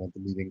internet one at the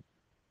meeting.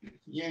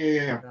 Yeah.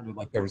 It sounded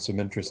like there was some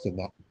interest in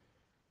that.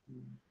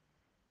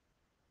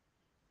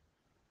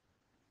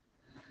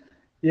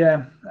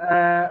 Yeah.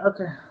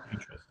 Okay.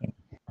 Interesting.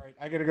 All right,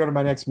 I got to go to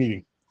my next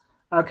meeting.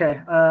 Okay.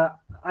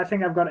 I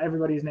think I've got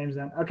everybody's names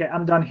then. Okay,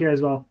 I'm done here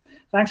as well.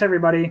 Thanks,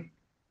 everybody.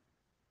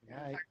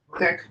 All right.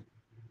 Okay.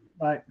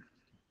 Bye.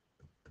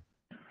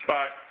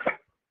 Bye.